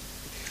sy'n.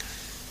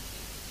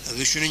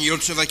 Agus sy'n yn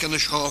yw'r sefach an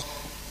y sio.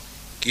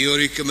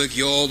 Georig ym y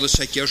giol y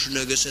segiarsyn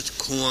agus et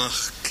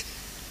cwach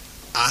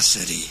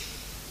asari.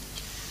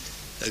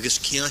 Agus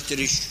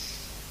cianterish,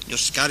 nio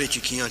sgarit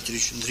y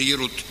cianterish yn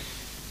rhyrwyd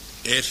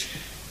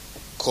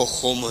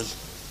cochoman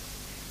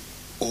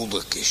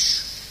olygys.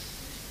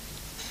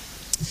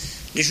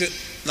 Nes y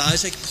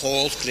faes ag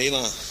Paul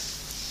greva.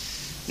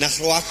 Nach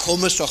roa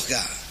cwmysoch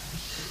ga.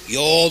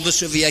 Iol y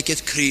syfi ag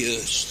et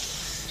Christ.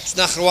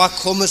 Nach roa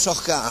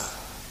cwmysoch ga.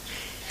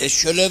 Es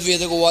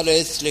sylyfydd y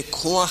gwarydd le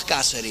cwach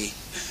gasari.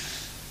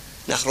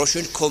 Nach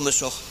rosyn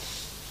cwmysoch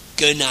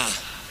gyna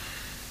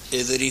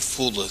yfyr i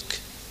ffwlwg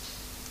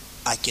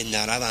ac yn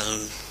ar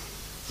afan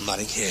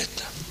mar yng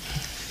nghyrda.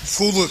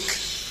 Ffwlwg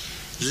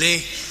le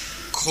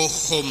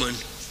cochoman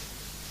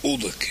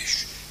olygys.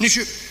 Nes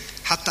y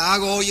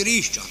hadag o i'r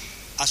eistio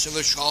as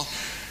yfyr sio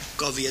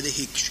gofiad y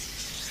higsi.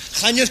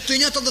 Chan yw'r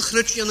dyniad oedd y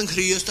chrytian yn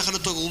Christ ac yn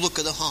y dogolwg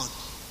gyda hon.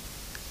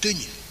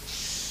 Dyniad.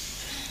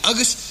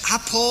 Agus ha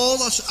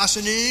Paul as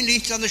yn un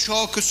lit an y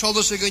sio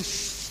cysolus ag yn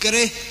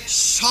gyrru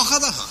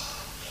sochad a hon.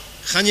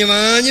 Chan i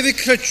fan i fi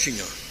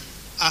crytsinio.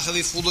 Ach a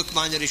fi ffwlwg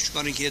man ar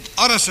ismar yn cyd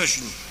aras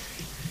asyn.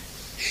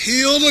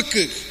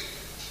 Hiolygig.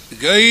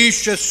 Gais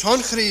y son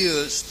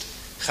Christ.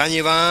 Chan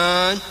i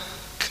fan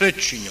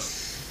crytsinio.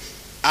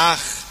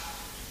 Ach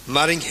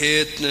mar yn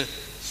cyd na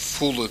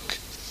ffwlwg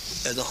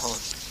ydw hon.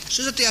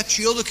 Sy'n dy a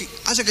tiolwg.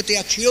 As ag dy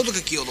a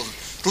tiolwg ag iolwg.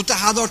 Ruta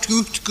hadart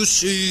gut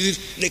gusur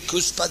le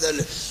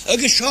cuspadele.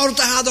 Agus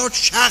shorta hadart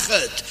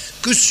shachet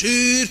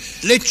gusur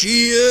le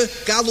chia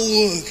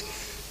galug.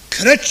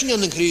 Kretchen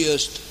an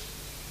Christ.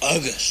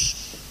 Agus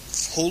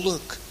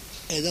volk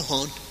de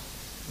hand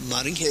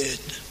maring het.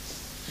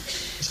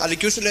 Zal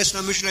ik juist lezen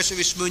naar misschien lezen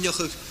we smunjig.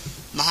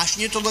 Maar als je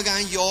niet op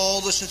gaan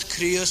ja dus het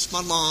Christ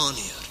maar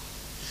manier.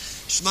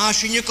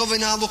 Smash je kan we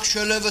nou ook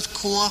zullen wat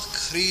kwak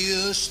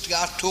Christ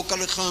gaat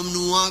toekelijk hem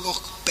nu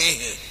ook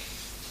bij.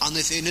 Aan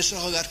de finish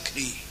gaat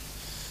kri.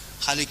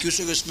 Zal ik juist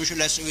lezen misschien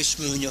lezen we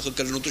smunjig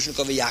kan het dus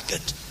kan we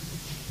jacket.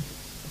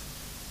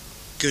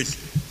 Kun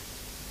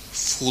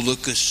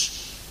volkes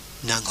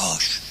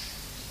nangas.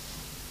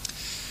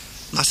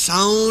 Maar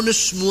saune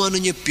smoen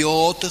in je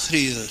piote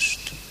Christ.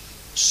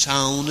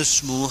 Saune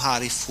smoen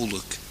haar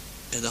volk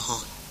in de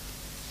hand.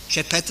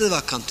 Je pette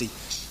wat kan die.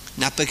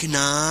 Na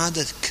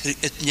begnade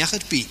het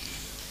niet bij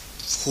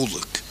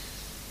volk.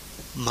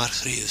 Maar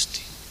Christ.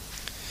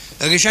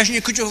 Er is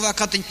je kunt wat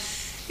kan die.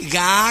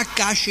 Ga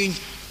kashin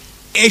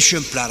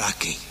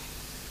exemplaraki.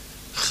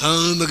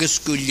 Gaan we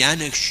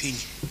geskuljanig zien.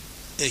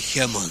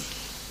 Heman.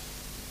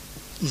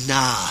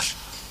 Naar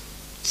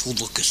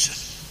volkesen.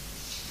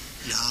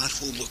 Naar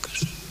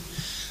volkers.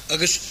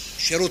 Agus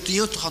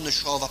Sherotien te gaan de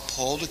schouw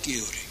Paul de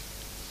Geori.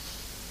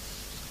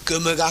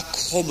 Kunnen we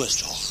komen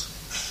toch?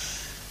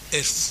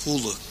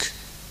 Volk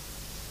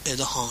in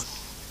de hand.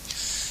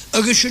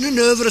 Agus je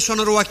nu over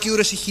zo'n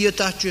roakure zich hier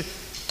dat je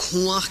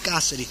kwam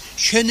gasserie.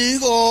 Je nu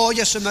go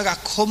je ze maar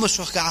komen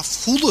toch ga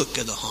volk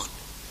in de hand.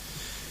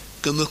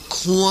 Kunnen we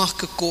kwam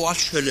gekocht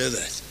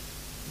schelen.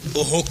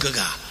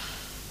 Ohokkega.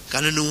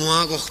 Kan er nu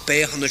ook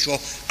bij gaan de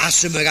schouw. Als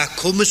ze maar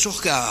komen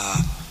toch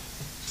ga.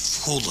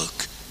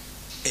 Volk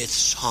in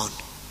de hand.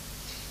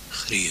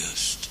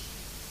 Christ.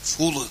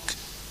 Volk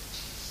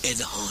in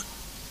de hand.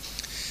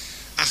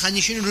 En ga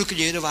niet in rukken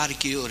leren waar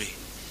ik jori.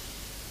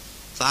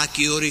 Waar ik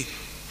jori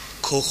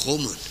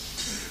kochomen.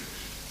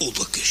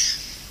 Obekes.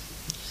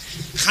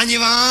 Ga je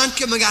waan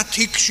ke me gaat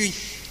tikschen.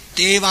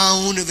 De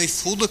waune we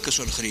volk is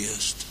on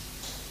Christ.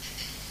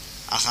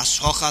 En ga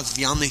sogat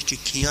viannetje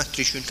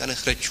kiatrischen kan ik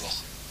retjoch.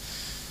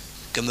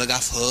 Ke me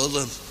gaat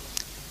hullen.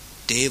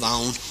 De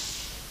waun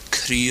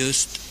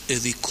Christ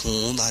wie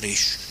kon daar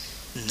is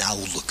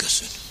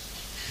nauwelijks.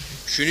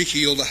 Schön ik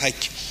hier de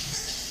hek.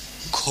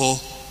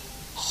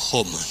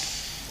 Kochomen.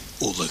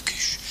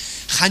 Oorlijkjes.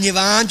 Gaan je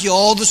waant,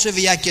 ja, dus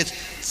wie ik het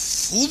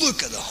volk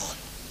de hand.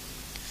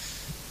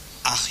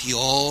 Ach,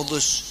 ja,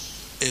 dus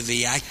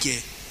wie ik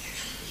je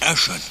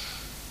erschen.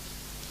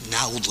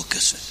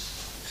 Nauwelijks.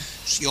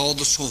 Ja,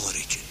 dus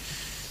zongeretje.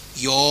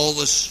 Ja,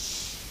 dus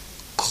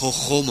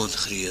kochomen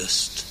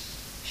Christ.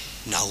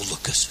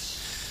 Nauwelijks.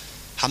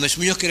 Haben es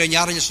mir kein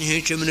Jahr in das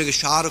nicht immer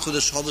geschare für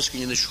das Haus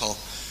in der Schau.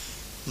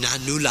 Na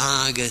nu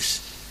lages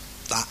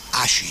war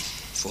Aschen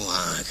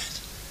vorhang.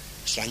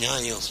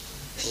 Stranjanios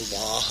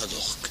war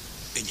doch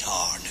in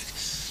Harnig.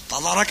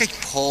 Da war ich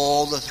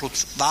Paul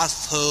trotz was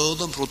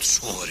fördern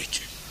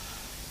protsorit.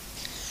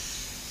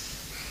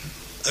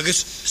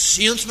 Agus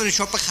sinds meine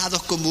Schoppe hat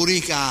doch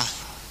gemuriga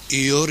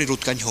eure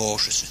rot kan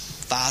horses.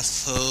 Was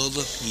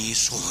fördern nie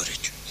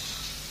sorit.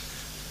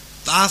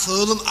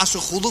 Waarvoor als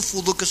een goede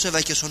voelke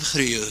wat je zo'n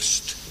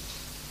Christ.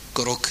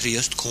 Korok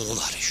Christ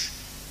konarisch.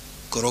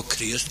 Korok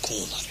Christ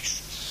konarisch.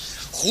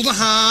 Goede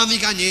haan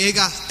ik aan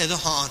jega en de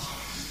haan.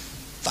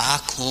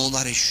 Waar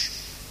konarisch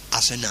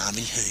als een naam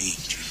in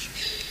heintjes.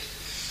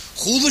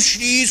 Goede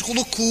schries,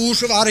 goede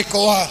koersen waar ik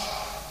hoor.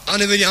 Aan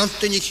de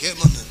varianten niet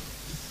hebben.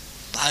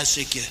 Daar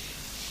ik je.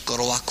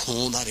 Korok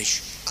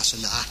konarisch als een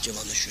naadje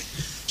van de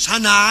schoen.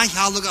 Sana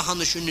halige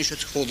handen schoen is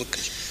het volk.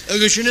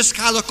 Er is een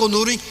schade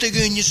konoring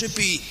tegen je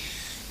sepie.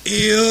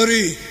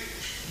 Euri,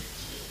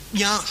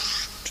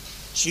 jast,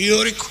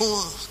 Euri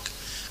kwak.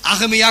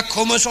 Ach, me ja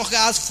komen zo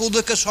gaat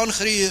volk zo'n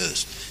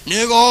Christ.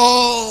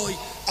 Negoi,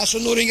 als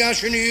een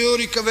oringas in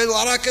Euri, kevel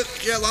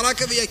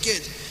larake wie ik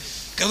het.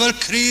 Kevel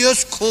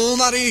Christ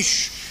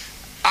konarisch.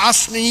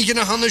 As niet in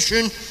de handen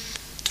schoen,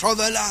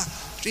 travela,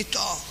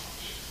 rita.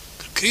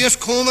 Christ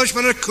konarisch,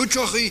 maar het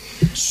kutjochi,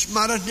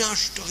 maar het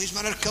nastoch is,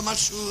 maar het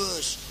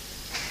kamatsuus.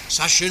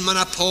 Sashin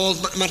man Paul,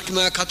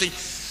 maar katin.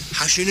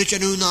 Hashin het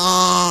janu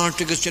naart,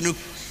 janu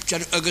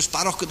agus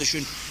parok de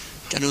schön,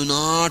 janu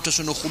naart, as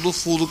een goede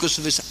volk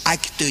wis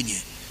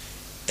actje.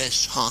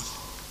 Es han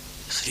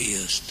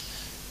Christ.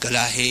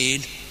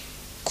 Galaheen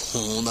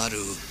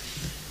konaru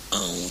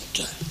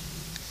out.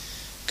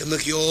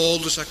 Kemek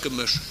jol dus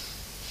akkemus.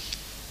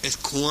 Het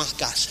kon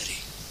gaseri.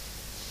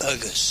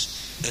 Agus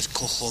het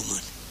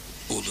kochomen.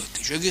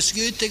 Olik. Agus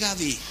goed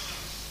gavi.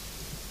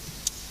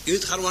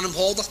 Goed gaan we hem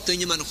haldag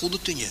tunje met een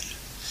goede tunje.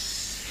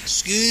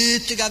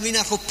 Skute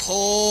gavina voor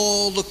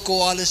Paul de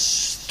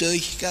koales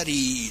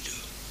stuigarido.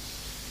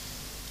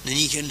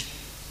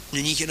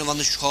 Nenigen van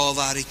de schouw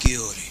waar ik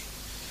jori.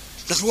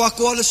 De groa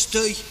koales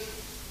stuig.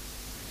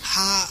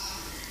 Ha.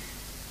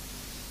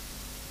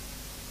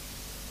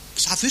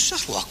 Sa fussa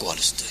groa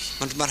koales stuig.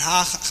 Want maar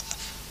ha.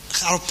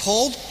 Gar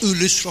Paul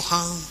ulus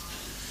rohan.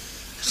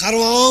 Gar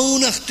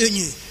woonach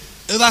tunje.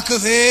 Een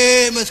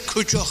wakkevee met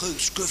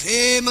kutjochus.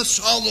 Kevee met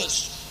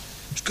salles.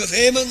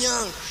 Sgwfem yn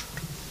iawn.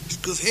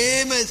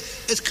 Sgwfem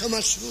yd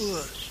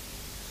cymaswyd.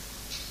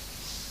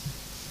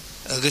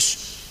 Agus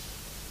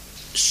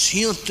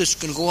siantas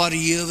gan gwair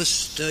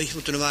iefys dweud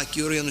fod yn y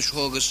fagiwr yn y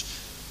siogus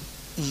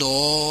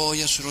no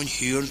jas ro'n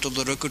hyrn tot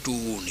de rukker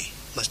tooni.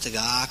 Mas te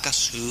gaka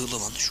sule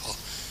van sjo.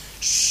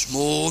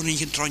 Smoning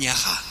in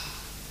tronjacha.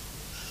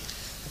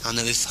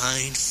 En we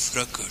fijn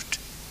frukkert.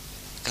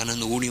 Kan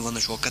een olie van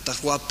de sjo. Katar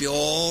wa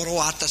pioro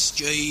atas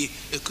jei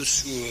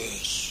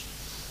ekusus.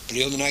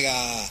 Prion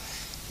naga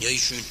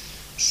jeishun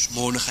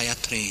smone ga ja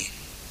tre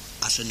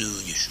as een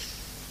unis.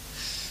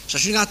 Sa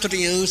gaat er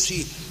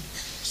jonsi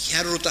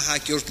herrota ha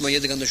gjort maar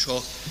jede kan de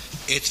sjo.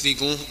 Et vi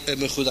gon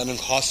me goed aan een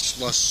gast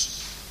was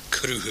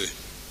kruhe.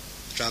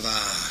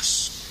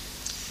 Ravas.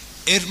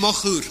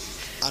 Mochur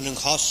aan een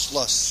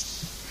gaslas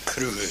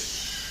kruhe.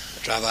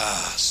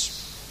 Ravas.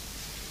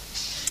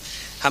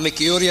 Ham ik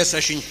curious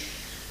als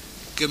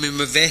je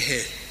me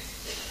wehe.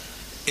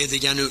 Ede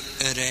janu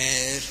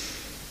erer.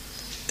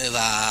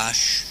 Was.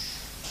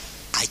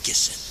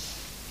 Aikesen.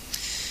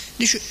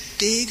 Nische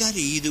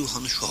tegaridu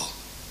han scho.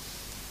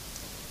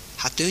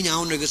 Hat du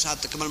nou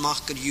gesagt, dat ik maar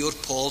mag jur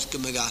Paul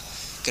kemega.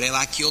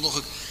 Greyfriars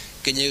nog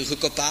ken je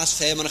gekopaas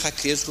fem en ga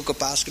krees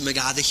gekopaas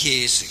kemega de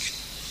geesig.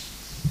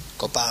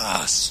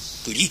 Kopaas,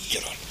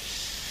 politieron.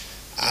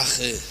 Ach,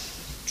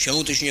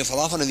 schau dich nie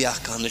verlaufen wie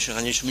ich kann,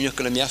 ich mir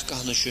kann mir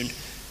kann schön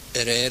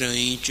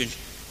eintje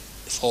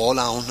fall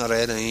on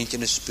eintje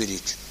in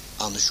spirit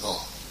aan de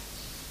show.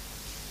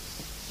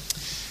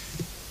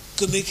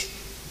 Kom ik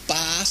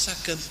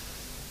paasakam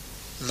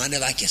man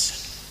vakes.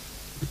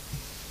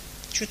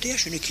 Chute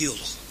schöne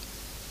kiolo.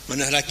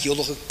 Man hat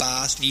kiolo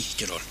paas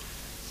lichtron.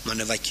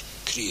 Man vak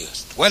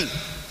kreest. Well,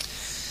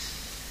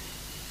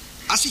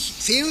 als ik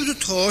veel de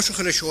trouwens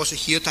gaan zoals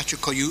hier dat je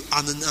kan je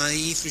aan een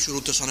eifrig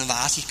route zo'n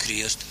wasie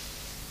kreest,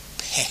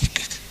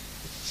 pechig.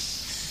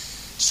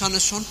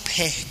 Zo'n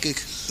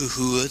pechig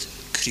gehoord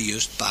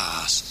kreest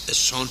baas,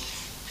 is zo'n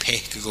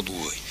pechig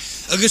dooi.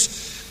 Dus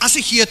als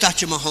ik hier dat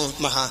je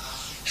maar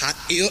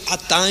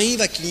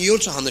uiteindelijk wat je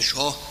hier zo aan de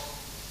show,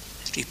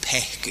 die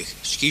pechig.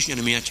 Schiet je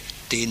niet meer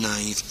de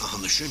naïef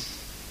aan de schoen.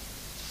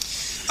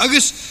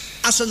 Dus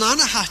als een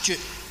ander had je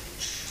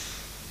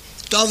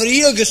daar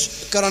ergens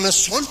kan een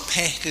zo'n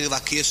pechig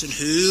wat kies een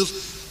heel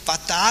wat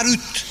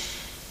daaruit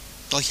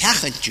dat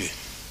jachentje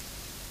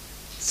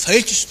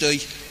feitjes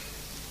door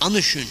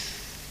andersen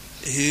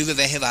huwe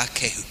wij waar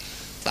kehu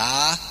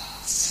waar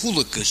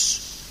voelekes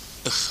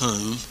een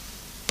geum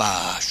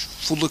baas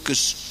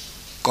voelekes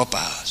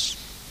kopaas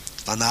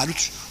van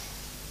daaruit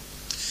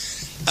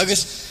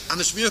ergens aan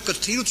de smeerker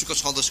tieltje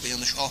als hadden ze aan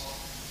de schop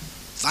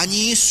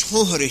wanneer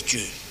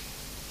schooretje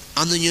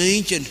aan de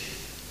jeentje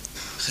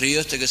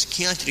Christ agus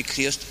kiantri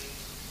Christ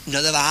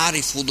na de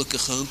ware voelke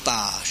gewoon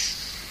paas.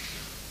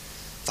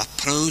 Wat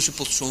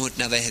principle soort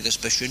na wij het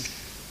speciaal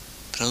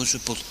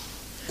principle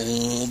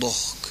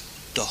ondag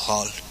de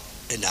hal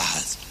en de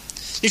had.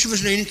 Dus we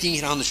zijn niet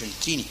hier anders in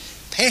tien.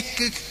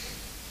 Pekig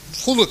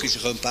voelke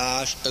gewoon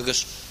paas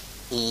agus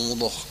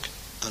ondag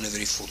aan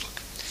every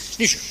voelke.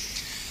 Dus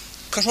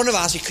kan zo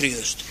was ik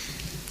Christ.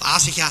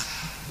 Was ik ja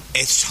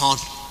het son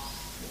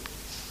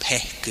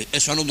pekig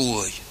is van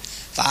looi.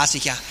 Was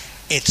ik ja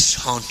it's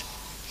on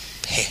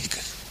peg.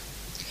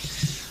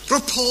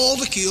 Propol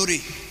de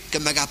curie, que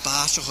mega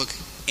passog,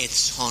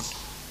 it's on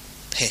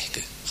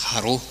peg.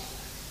 Haro,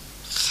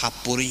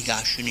 hapuri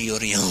gashin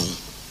yorion.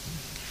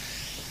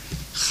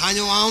 Gaan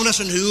aan als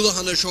een huwelijk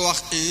aan de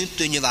zorg uit,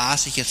 toen je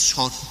was ik it's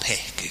on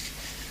peg.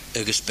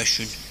 Een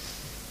speciaal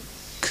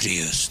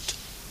Christ.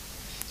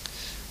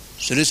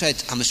 Zo is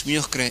het aan mijn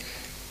smeer krijgen.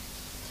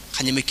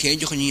 Gaan je me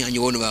kindje gewoon niet aan je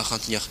wonen waar gaan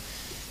te jagen.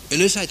 En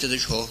is het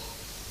dus zo.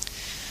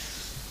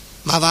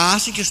 Maar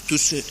was ik eens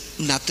tussen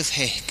net te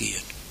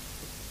vergeten.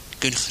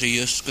 Kun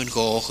Christ, kun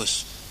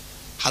Goges.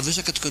 Hebben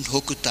ze het kun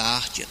hoeken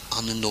taartje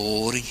aan een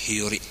oring,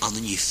 hier aan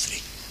een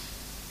jifri.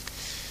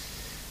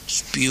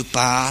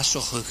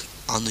 Spielpaasig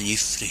aan een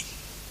jifri.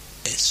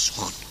 Is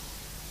van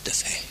de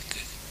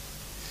vergeten.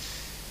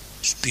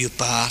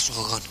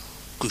 Spielpaasig aan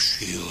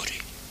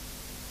kushuri.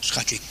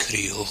 Schatje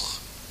kreeg.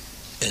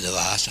 En de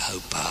was hou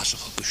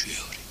paasig aan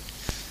kushuri.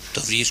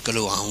 De vries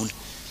kan aan.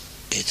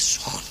 Is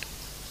van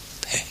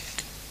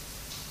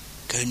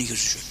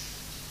Königers.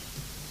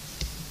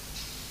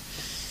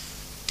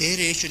 Der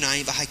is een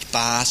eind waar ik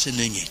bazen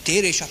in je.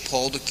 Der is een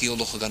Paul de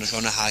Kiel gegaan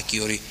zo'n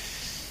haakjori.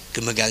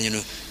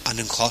 Gemagaljen aan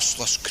een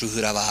kostlos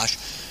kruger was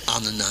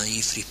aan een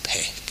eifrig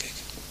pek.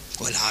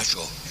 Wel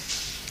haasjo.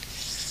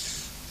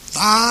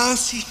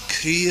 Was ik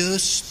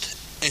Christ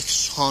het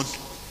zo'n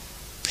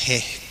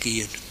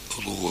pekien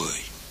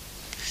looi.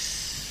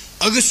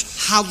 Agus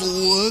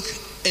halloog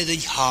in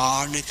een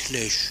haarne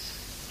klis.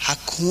 Ha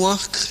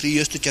kwach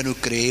Christ het janu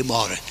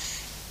kreemaren.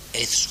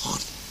 Het zo'n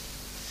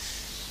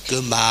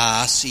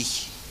gemaasig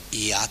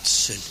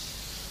jatsen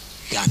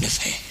gane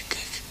fekig.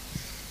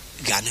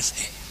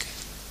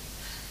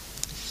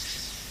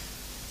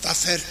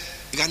 Waarvoor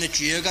gane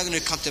tjeega en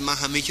ik kan te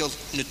maken met je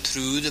een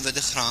trude met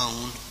de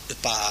graan de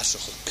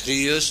paasig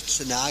Christ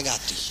zijn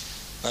agatig.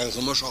 Waar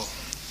je maar zo.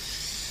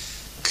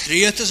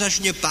 Creatas as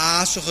ne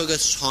basoch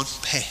agus hon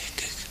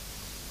pekig.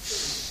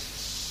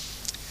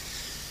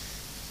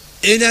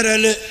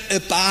 Inarelle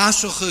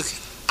basoch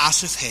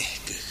as of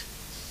hekig.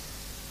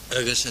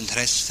 Agus een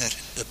transfer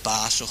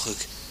basoch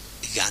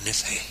ganne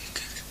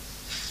hekig.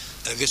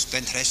 Agus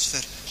ben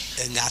transfer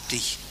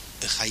natig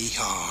ga je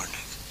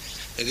harnig.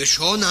 Agus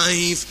schon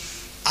naïef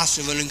as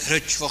wel een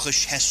grutschwoche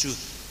schesu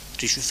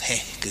tussen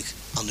hekig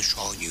aan de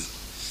schouw.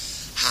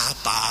 Ha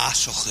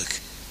basoch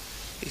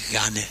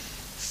ganne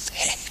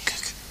hekig.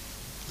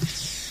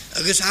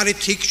 Agus ar y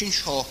tigsyn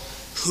sio,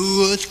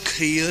 hwyd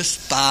crios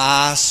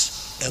bas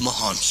y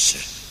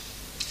mahonse.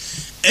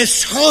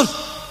 Ys hon,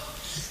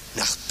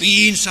 nach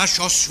byn sa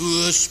sio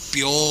sŵs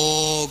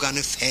bio gan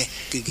y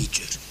ffegig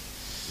idr.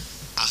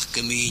 Ach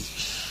gymyn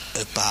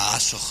y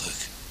bas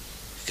o'ch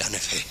gan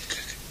y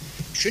ffegig.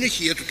 Sy'n eich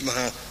hir dwi ma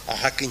a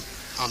hagin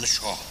an y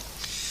sio.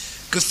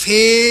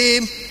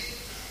 Gyffeim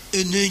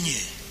y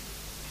nynnu,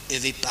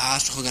 y fi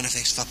bas o'ch gan y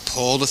ffegig, sfa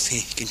pôl y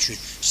ffegig yn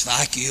sy'n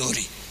sfa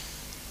giori.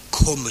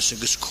 Kommes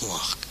agus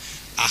kwach.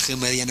 Ach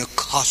yma yn y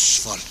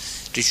cosfor.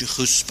 Dys yw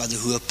chwsp ad y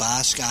hwyr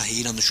bas ga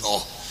hyn an y sio.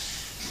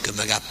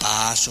 Gyma ga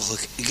bas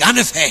o'ch gan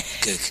y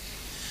ffegig.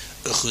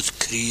 Ych wrth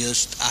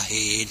criast a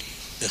hyn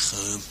y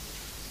chym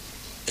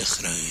y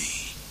chrau.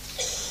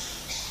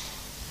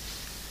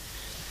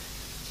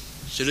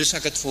 Sylwys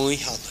ag at fwy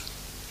hal.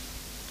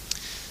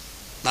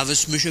 Ma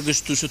fys mysio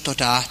gysdws y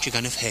dodach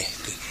gan y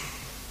ffegig.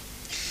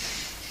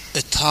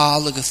 Y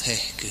tal ag y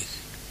ffegig.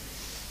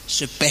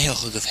 Sy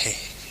behoch ag y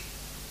ffegig.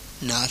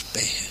 Na'r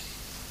behe.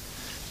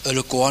 Yl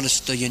y gwan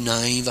ystod yn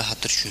nain fa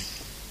hadr sy'n.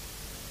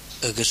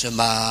 Agus y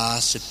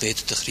mas y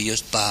beth dy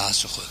chriast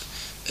bas o'ch.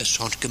 Y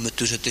sont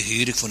gymydws y dy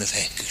hyrig fan y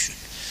ffegig sy'n.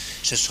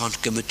 Se sont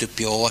gymyd y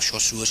bio a sio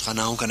sŵs gan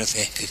awn gan y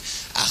ffegig.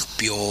 Ach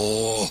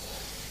bio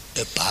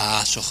y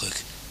bas o'ch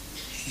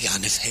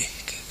gan y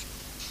ffegig.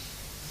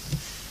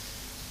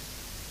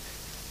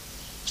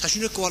 Sa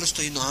sy'n y gwan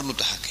ystod yn nain o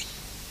dy hagin.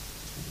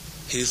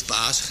 Hyf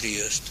bas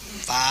chriast.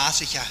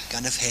 Bas i'ch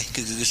gan y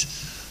ffegig agus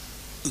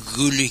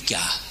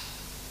Guliga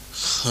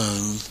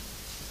Chyn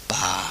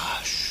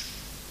Bas.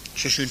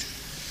 Sysyn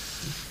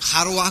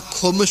Charwa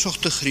cwmys o'ch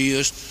dy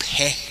chriast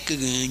pech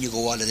gyn y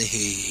gwael ydy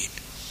hyn.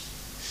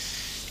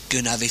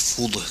 Gyna fi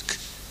ffwlyg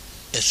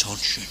y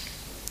sonsyn.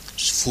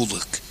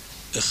 Sffwlyg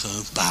y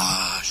Chyn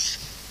Bas.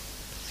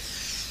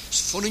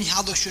 Sfwn yn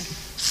haddo sy'n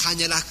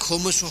chanela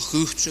cwmys o'ch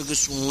gwcht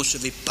agos os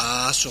y fi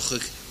bas o'ch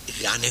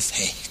gan y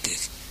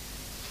fechgig.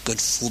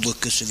 Gyn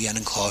ffwlyg ys y fi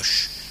an yn cos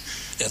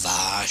y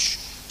fas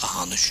a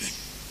hanna sy'n.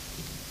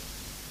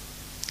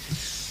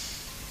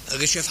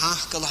 Agus ef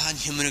hachgal a han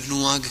hymyn ag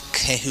nwag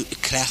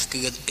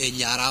crechgad yn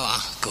iaraw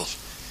achgal.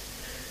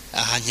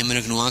 A han hymyn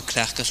ag nwag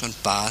crechgad son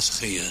bas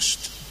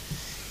chriast.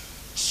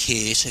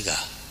 Ches aga.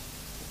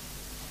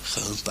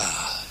 Chyn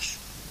bas.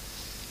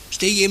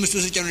 Steg emus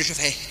dus y janwys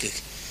ef hechgig.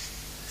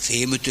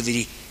 Fe mwyd y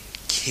fyddi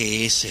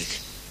cesig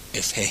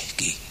ef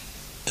hechgi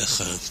y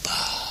chyn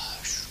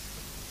bas.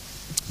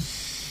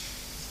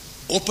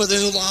 Opad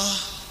y la.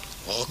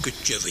 O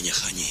gydjefyn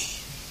i'ch ani.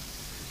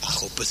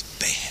 Ach opad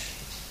be.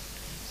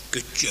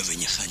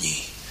 Gydjefyn i'ch ani.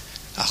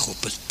 Ach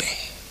opad be.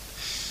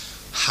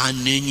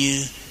 Hanyn i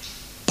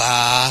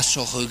bas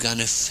o'ch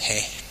gan y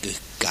ffeg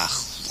gach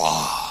la.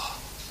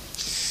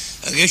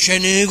 Ag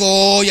eisiau o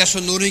ias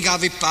o'n nŵr i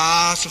gafi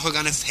bas o'ch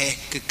gan y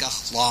ffeg gach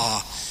la.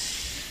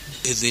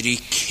 Y fyr i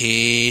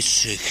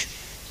cesig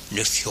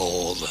na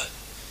fiola.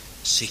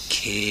 Sy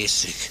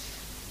cesig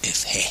y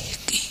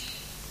ffegi.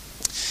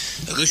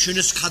 Ag eisiau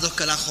nes cadwch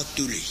gael ach o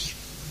dwlu.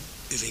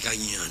 Y fi gan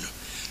i'n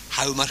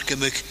haw mar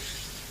gymig.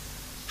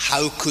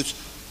 Haw cwyd.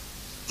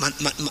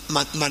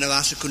 Man y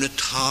fas y gwna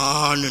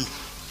tan yn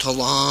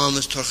tolam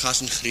ys torchas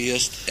yn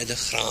chriast ed y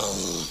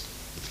chrawn.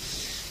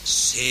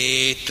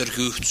 Set yr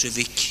gwcht sy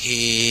fi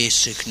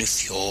cesig na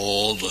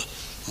fiola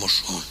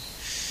moswn.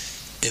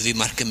 Y fi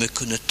mar gymig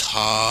gwna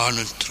tan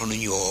yn tron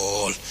yn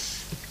iol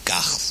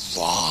gach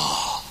dda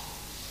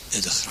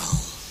ed y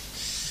chrawn.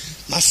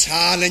 Mae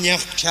sal yn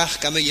iach tiach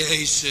gam y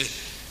iesu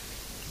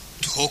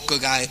tog y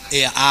gai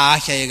e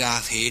ach e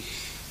gaf hyn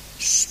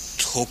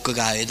tog y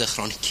gai ed y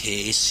chron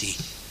cesi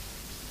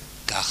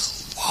gach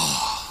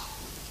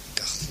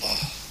dda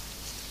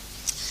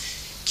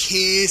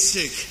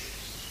cesig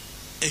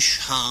y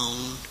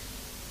siawn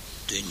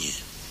dyni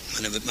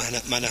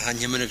mae'n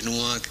hanyam yn y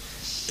gnwag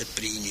y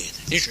brinyd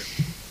nisio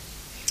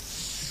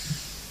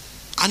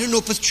anyn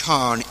opeth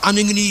charni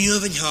anyn gnio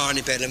fy'n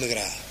harni bel am y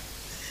gra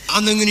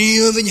anyn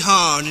gnio fy'n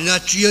harni na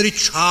gyr i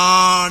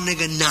charni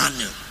gan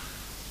nana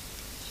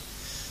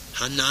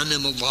hanana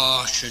my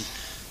wasyn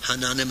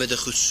hanana my dy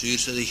chwsir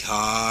sydd i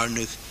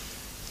harni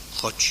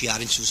chod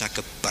siarin sy'n sac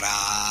y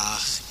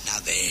brach na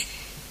fe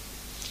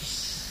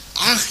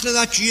ach na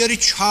da gyr i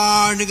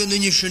charni gan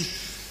nisio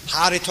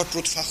har i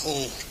tortrwt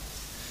ffachon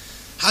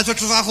har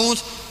tortrwt ffachon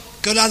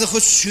gylad y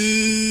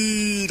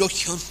chwsir o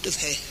chiont y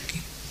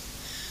fegi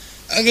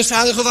agos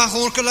adych o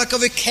ffachon gylad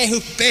gyfe cehu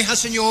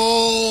behas yn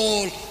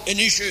iol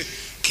yn isio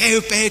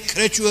cehu behe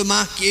credw y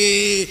maci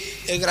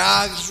y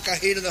graag sy'n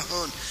cael hyn y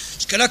hon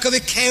Sgylach o fi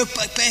cewp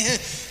ag behe,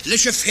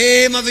 leis y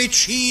ffem a fi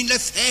tîn le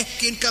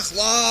ffecyn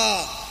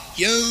cachla.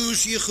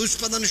 Iaws i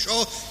chwsbad yn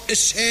sio, y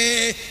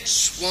se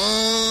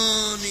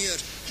slanir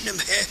nym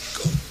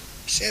hego.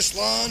 Se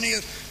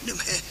slanir nym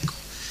hego.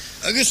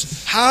 Agus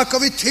hak o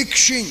fi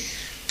ticsyn,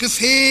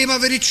 gyffem a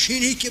fi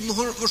tîn hi gyda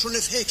mwyswn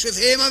y ffec, se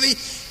ffem a fi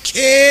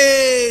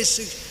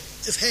cesig.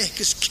 Y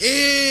ffecus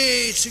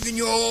cesig yn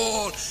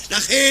iol, na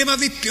chem a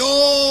fi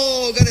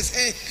biog ar y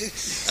ffec,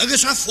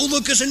 agus a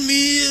ffwlwgus yn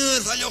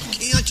mir, falioch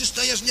ciant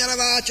ystau as niar a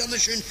fat an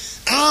ysyn,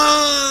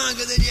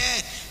 gyda ie,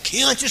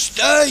 ciant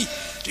ystau,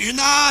 dwi'n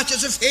nat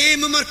as y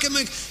ffem yma'r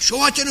gymig,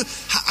 sioat yn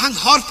hang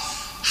horp,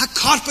 ha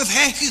corp y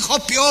ffec i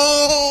chopio,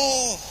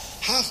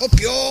 ha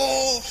chopio,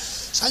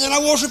 sa'n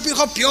yna wosip i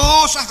chopio,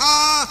 sa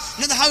ha,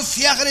 nid hal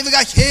fiach ar i fi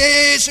ga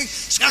cesig,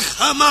 sa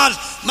chymal,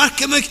 ma'r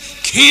gymig,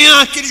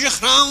 ciant i'r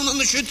chrawn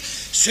an ysyn,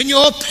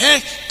 Senhor,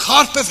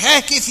 corp of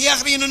heki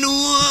fiachri in a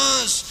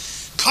nuas.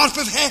 Corp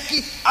of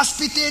heki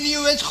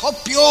aspiteniu et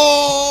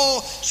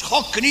chopio.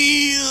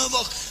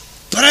 Schoknievach.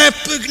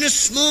 Prepig ne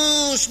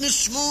smoos.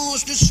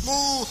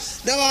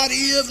 Na war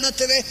iev na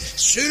teve.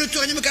 Sulu to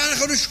any mechanic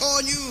on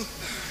shonyu.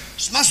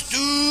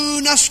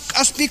 Smastu nas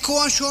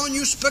aspiko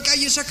shonyu speka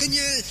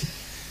yisakanye.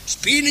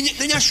 Spinin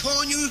na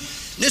shonyu.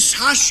 Nes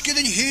hashke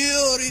den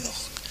hiori.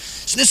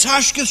 Nes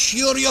hashke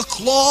shiori a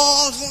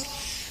clover.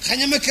 Gaan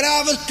je me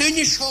kravel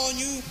tunje schoon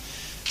je.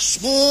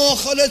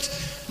 Smochel het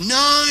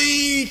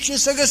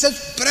naitjes. Agus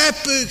het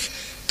preppig.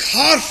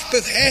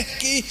 Karpig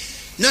hekkie.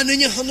 Na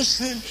ninje hannes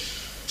hun.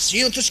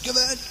 Sientus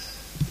gewel.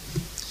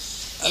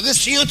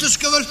 Agus sientus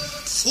gewel.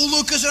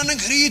 Fullukas aan een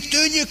grie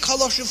tunje.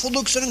 Kalasje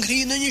fullukas aan een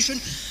grie ninje.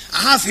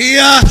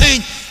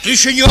 Afjaarheen.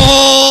 Dus een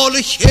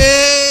jole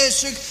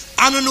chesig.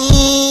 Aan een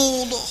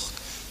oorlog.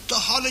 De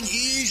hallen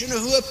hier. En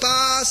hoe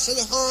passen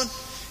de hand.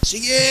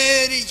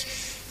 Sierig.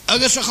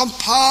 Agus a chan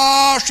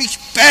pásich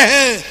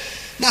behe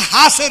na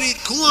hasarir,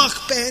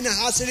 kuach behe na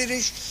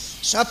hasarir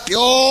sa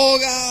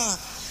bioga,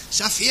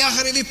 sa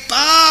fiachar vi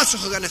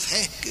pásach gan a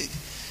fekig,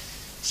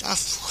 sa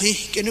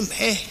fwichen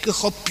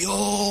hekig o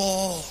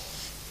bio,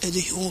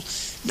 edrych hul.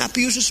 Na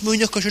bius is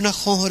mwynach kos na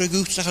chonhor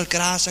gut, sa chal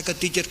gras ac a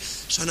didir,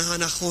 sa na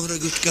hana chonhor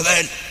gut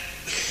gewel.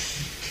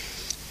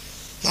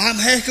 Ma am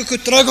hekig o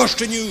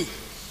dragost yn yw,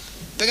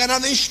 began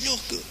am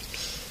isnioch gut,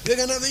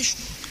 began am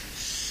isnioch.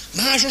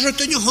 Maar zo zit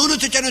je honden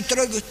te doen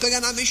terug,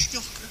 began aan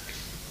wisnjoch.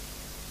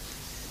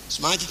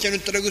 Smaakt je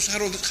nu terug,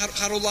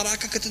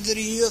 Harolaraka het de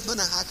rief, maar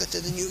haak het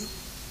de nieuw.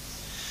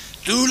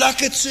 Doe lak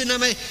het ze naar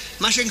mij,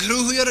 maar zijn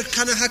groeier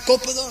kan een hak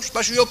op het,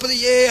 maar je op de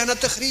je aan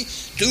het grie.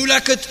 Doe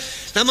lak het,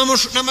 naar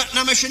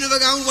mijn zin we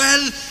gaan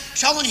wel,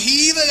 zal een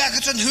hieven lak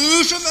het, een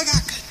huizen we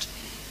gaan het.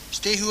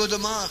 Stee hoe de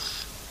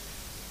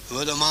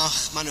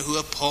mag, maar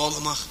hoe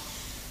Paul mag,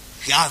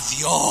 ga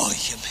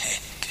vjoje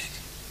hek.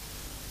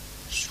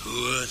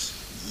 Goed.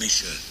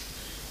 Mische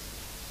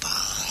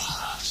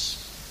paas.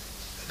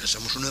 Dat is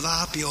allemaal zo'n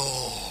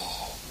wapio.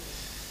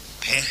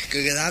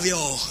 Perke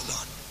gedavio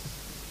gedaan.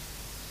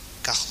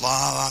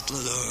 Kachla wat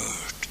le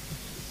dört.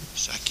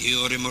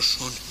 Sakiori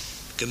motion.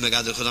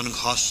 Gemegade gedaan een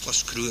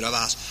gastlas kruura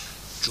was.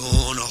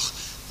 Jonoch.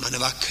 Man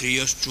was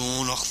krios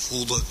jonoch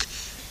voeluk.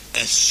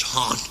 Es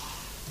han.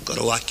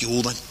 Garoak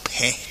jodan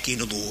perke in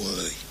de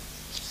dooi.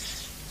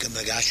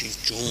 Gemegashin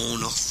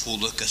jonoch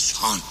voeluk es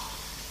han.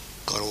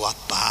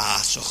 Garoak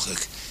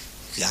baasochig.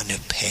 Gan y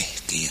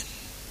pegin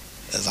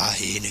y fa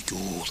hyn y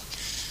gŵl.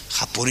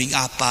 Chapwring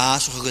a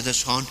bas o'ch gyda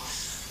son.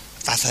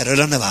 Fath ar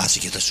yn y fas i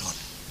gyda son.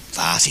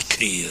 Fas i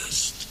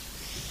criast.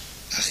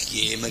 Ach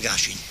ie my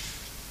gasyn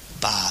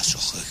bas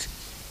o'ch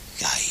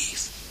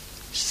gaif.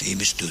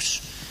 Sfemis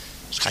dus.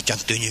 Schadjan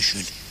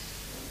dynysyn.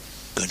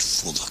 Gyn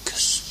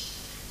ffwlwcus.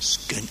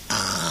 Gyn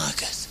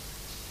agad.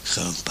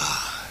 Gyn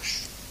bas.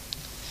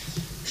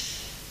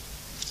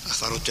 Ach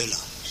far o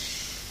dyla.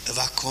 Y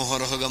fa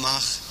cohor o'ch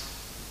gymach.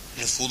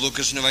 En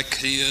voelukes na wij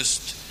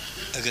Christ,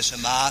 agus a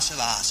maas a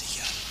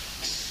vasija.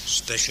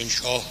 Special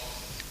show,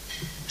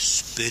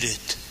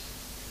 spirit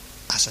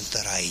as an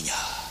terreina.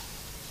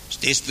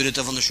 Ste spirit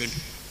van de schön.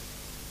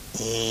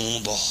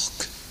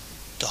 Onbok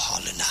de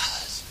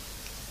hallenad.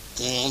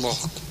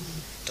 Onbok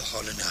de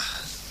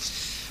hallenad.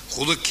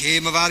 Goede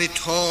keme waar het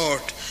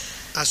hoort,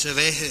 as a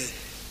wehe,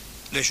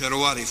 les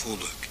roari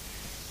voeluk.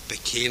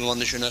 Bekeme van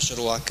de schön as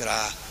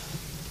roakra,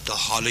 de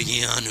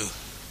hallegianu,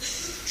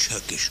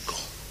 tjökisko.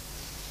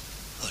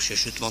 Als je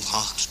het wat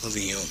haaks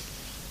beweert,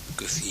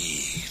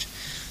 gevierd.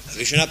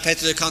 Als je naar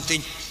Peter kan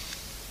zien,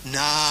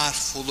 naar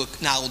volk,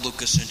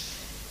 nauwelijksen.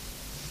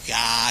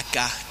 Ja,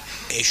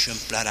 is een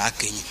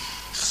plarakin,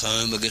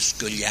 geumige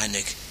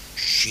skuljanik,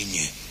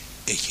 schiene,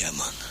 ik ja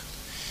man.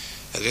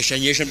 Als je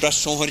niet een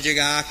persoon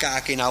gaat,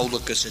 kijk in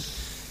nauwelijksen.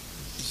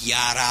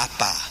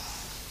 Jarapa,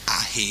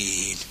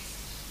 aheen,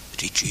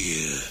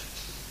 ritje.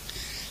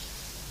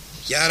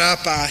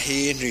 Jarapa,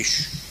 aheen, is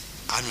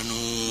aan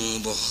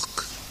een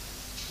boek.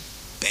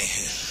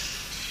 Behe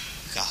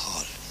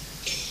gehal.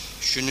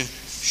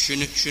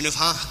 Schöne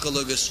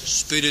fachgelages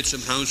spirits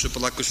im Haus op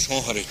like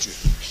sonharetje.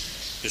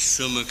 De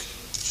summig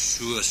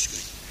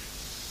suaskin.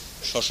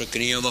 Sos y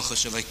gniamach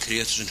as y fe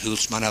creat as yn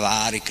hwyls man a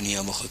far I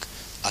gniamach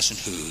as yn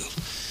hwyl.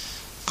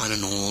 An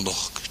yn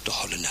ondoch dy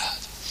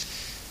holinad.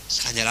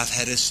 Sgan yr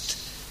adherist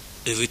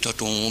y fi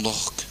dod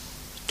ondoch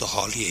dy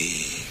holi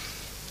e.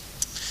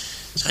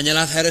 Sgan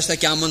yr adherist a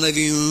gamon a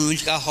fi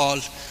ŵl ga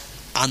hol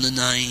an y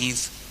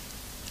naif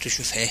rys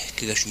y fech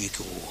gyda'r mi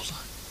gôl.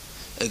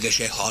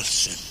 Ygys e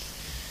holsyn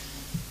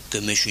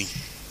gymysyn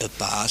y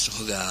bas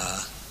o ga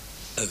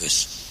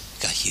ygys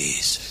ga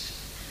hiesig.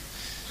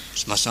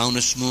 Mae sawn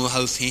y smw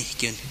haw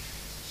ffechgyn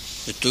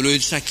y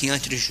dwlwyd sa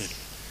ciant rysyn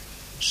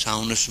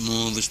sawn y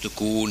smw fys dy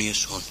gŵl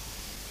ys hon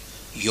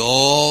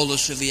iol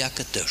ys y fi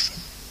ac y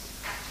dysyn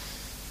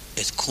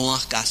edd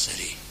cwach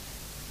gasari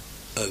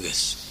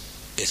ygys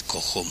edd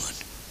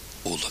cochwman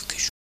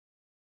olygys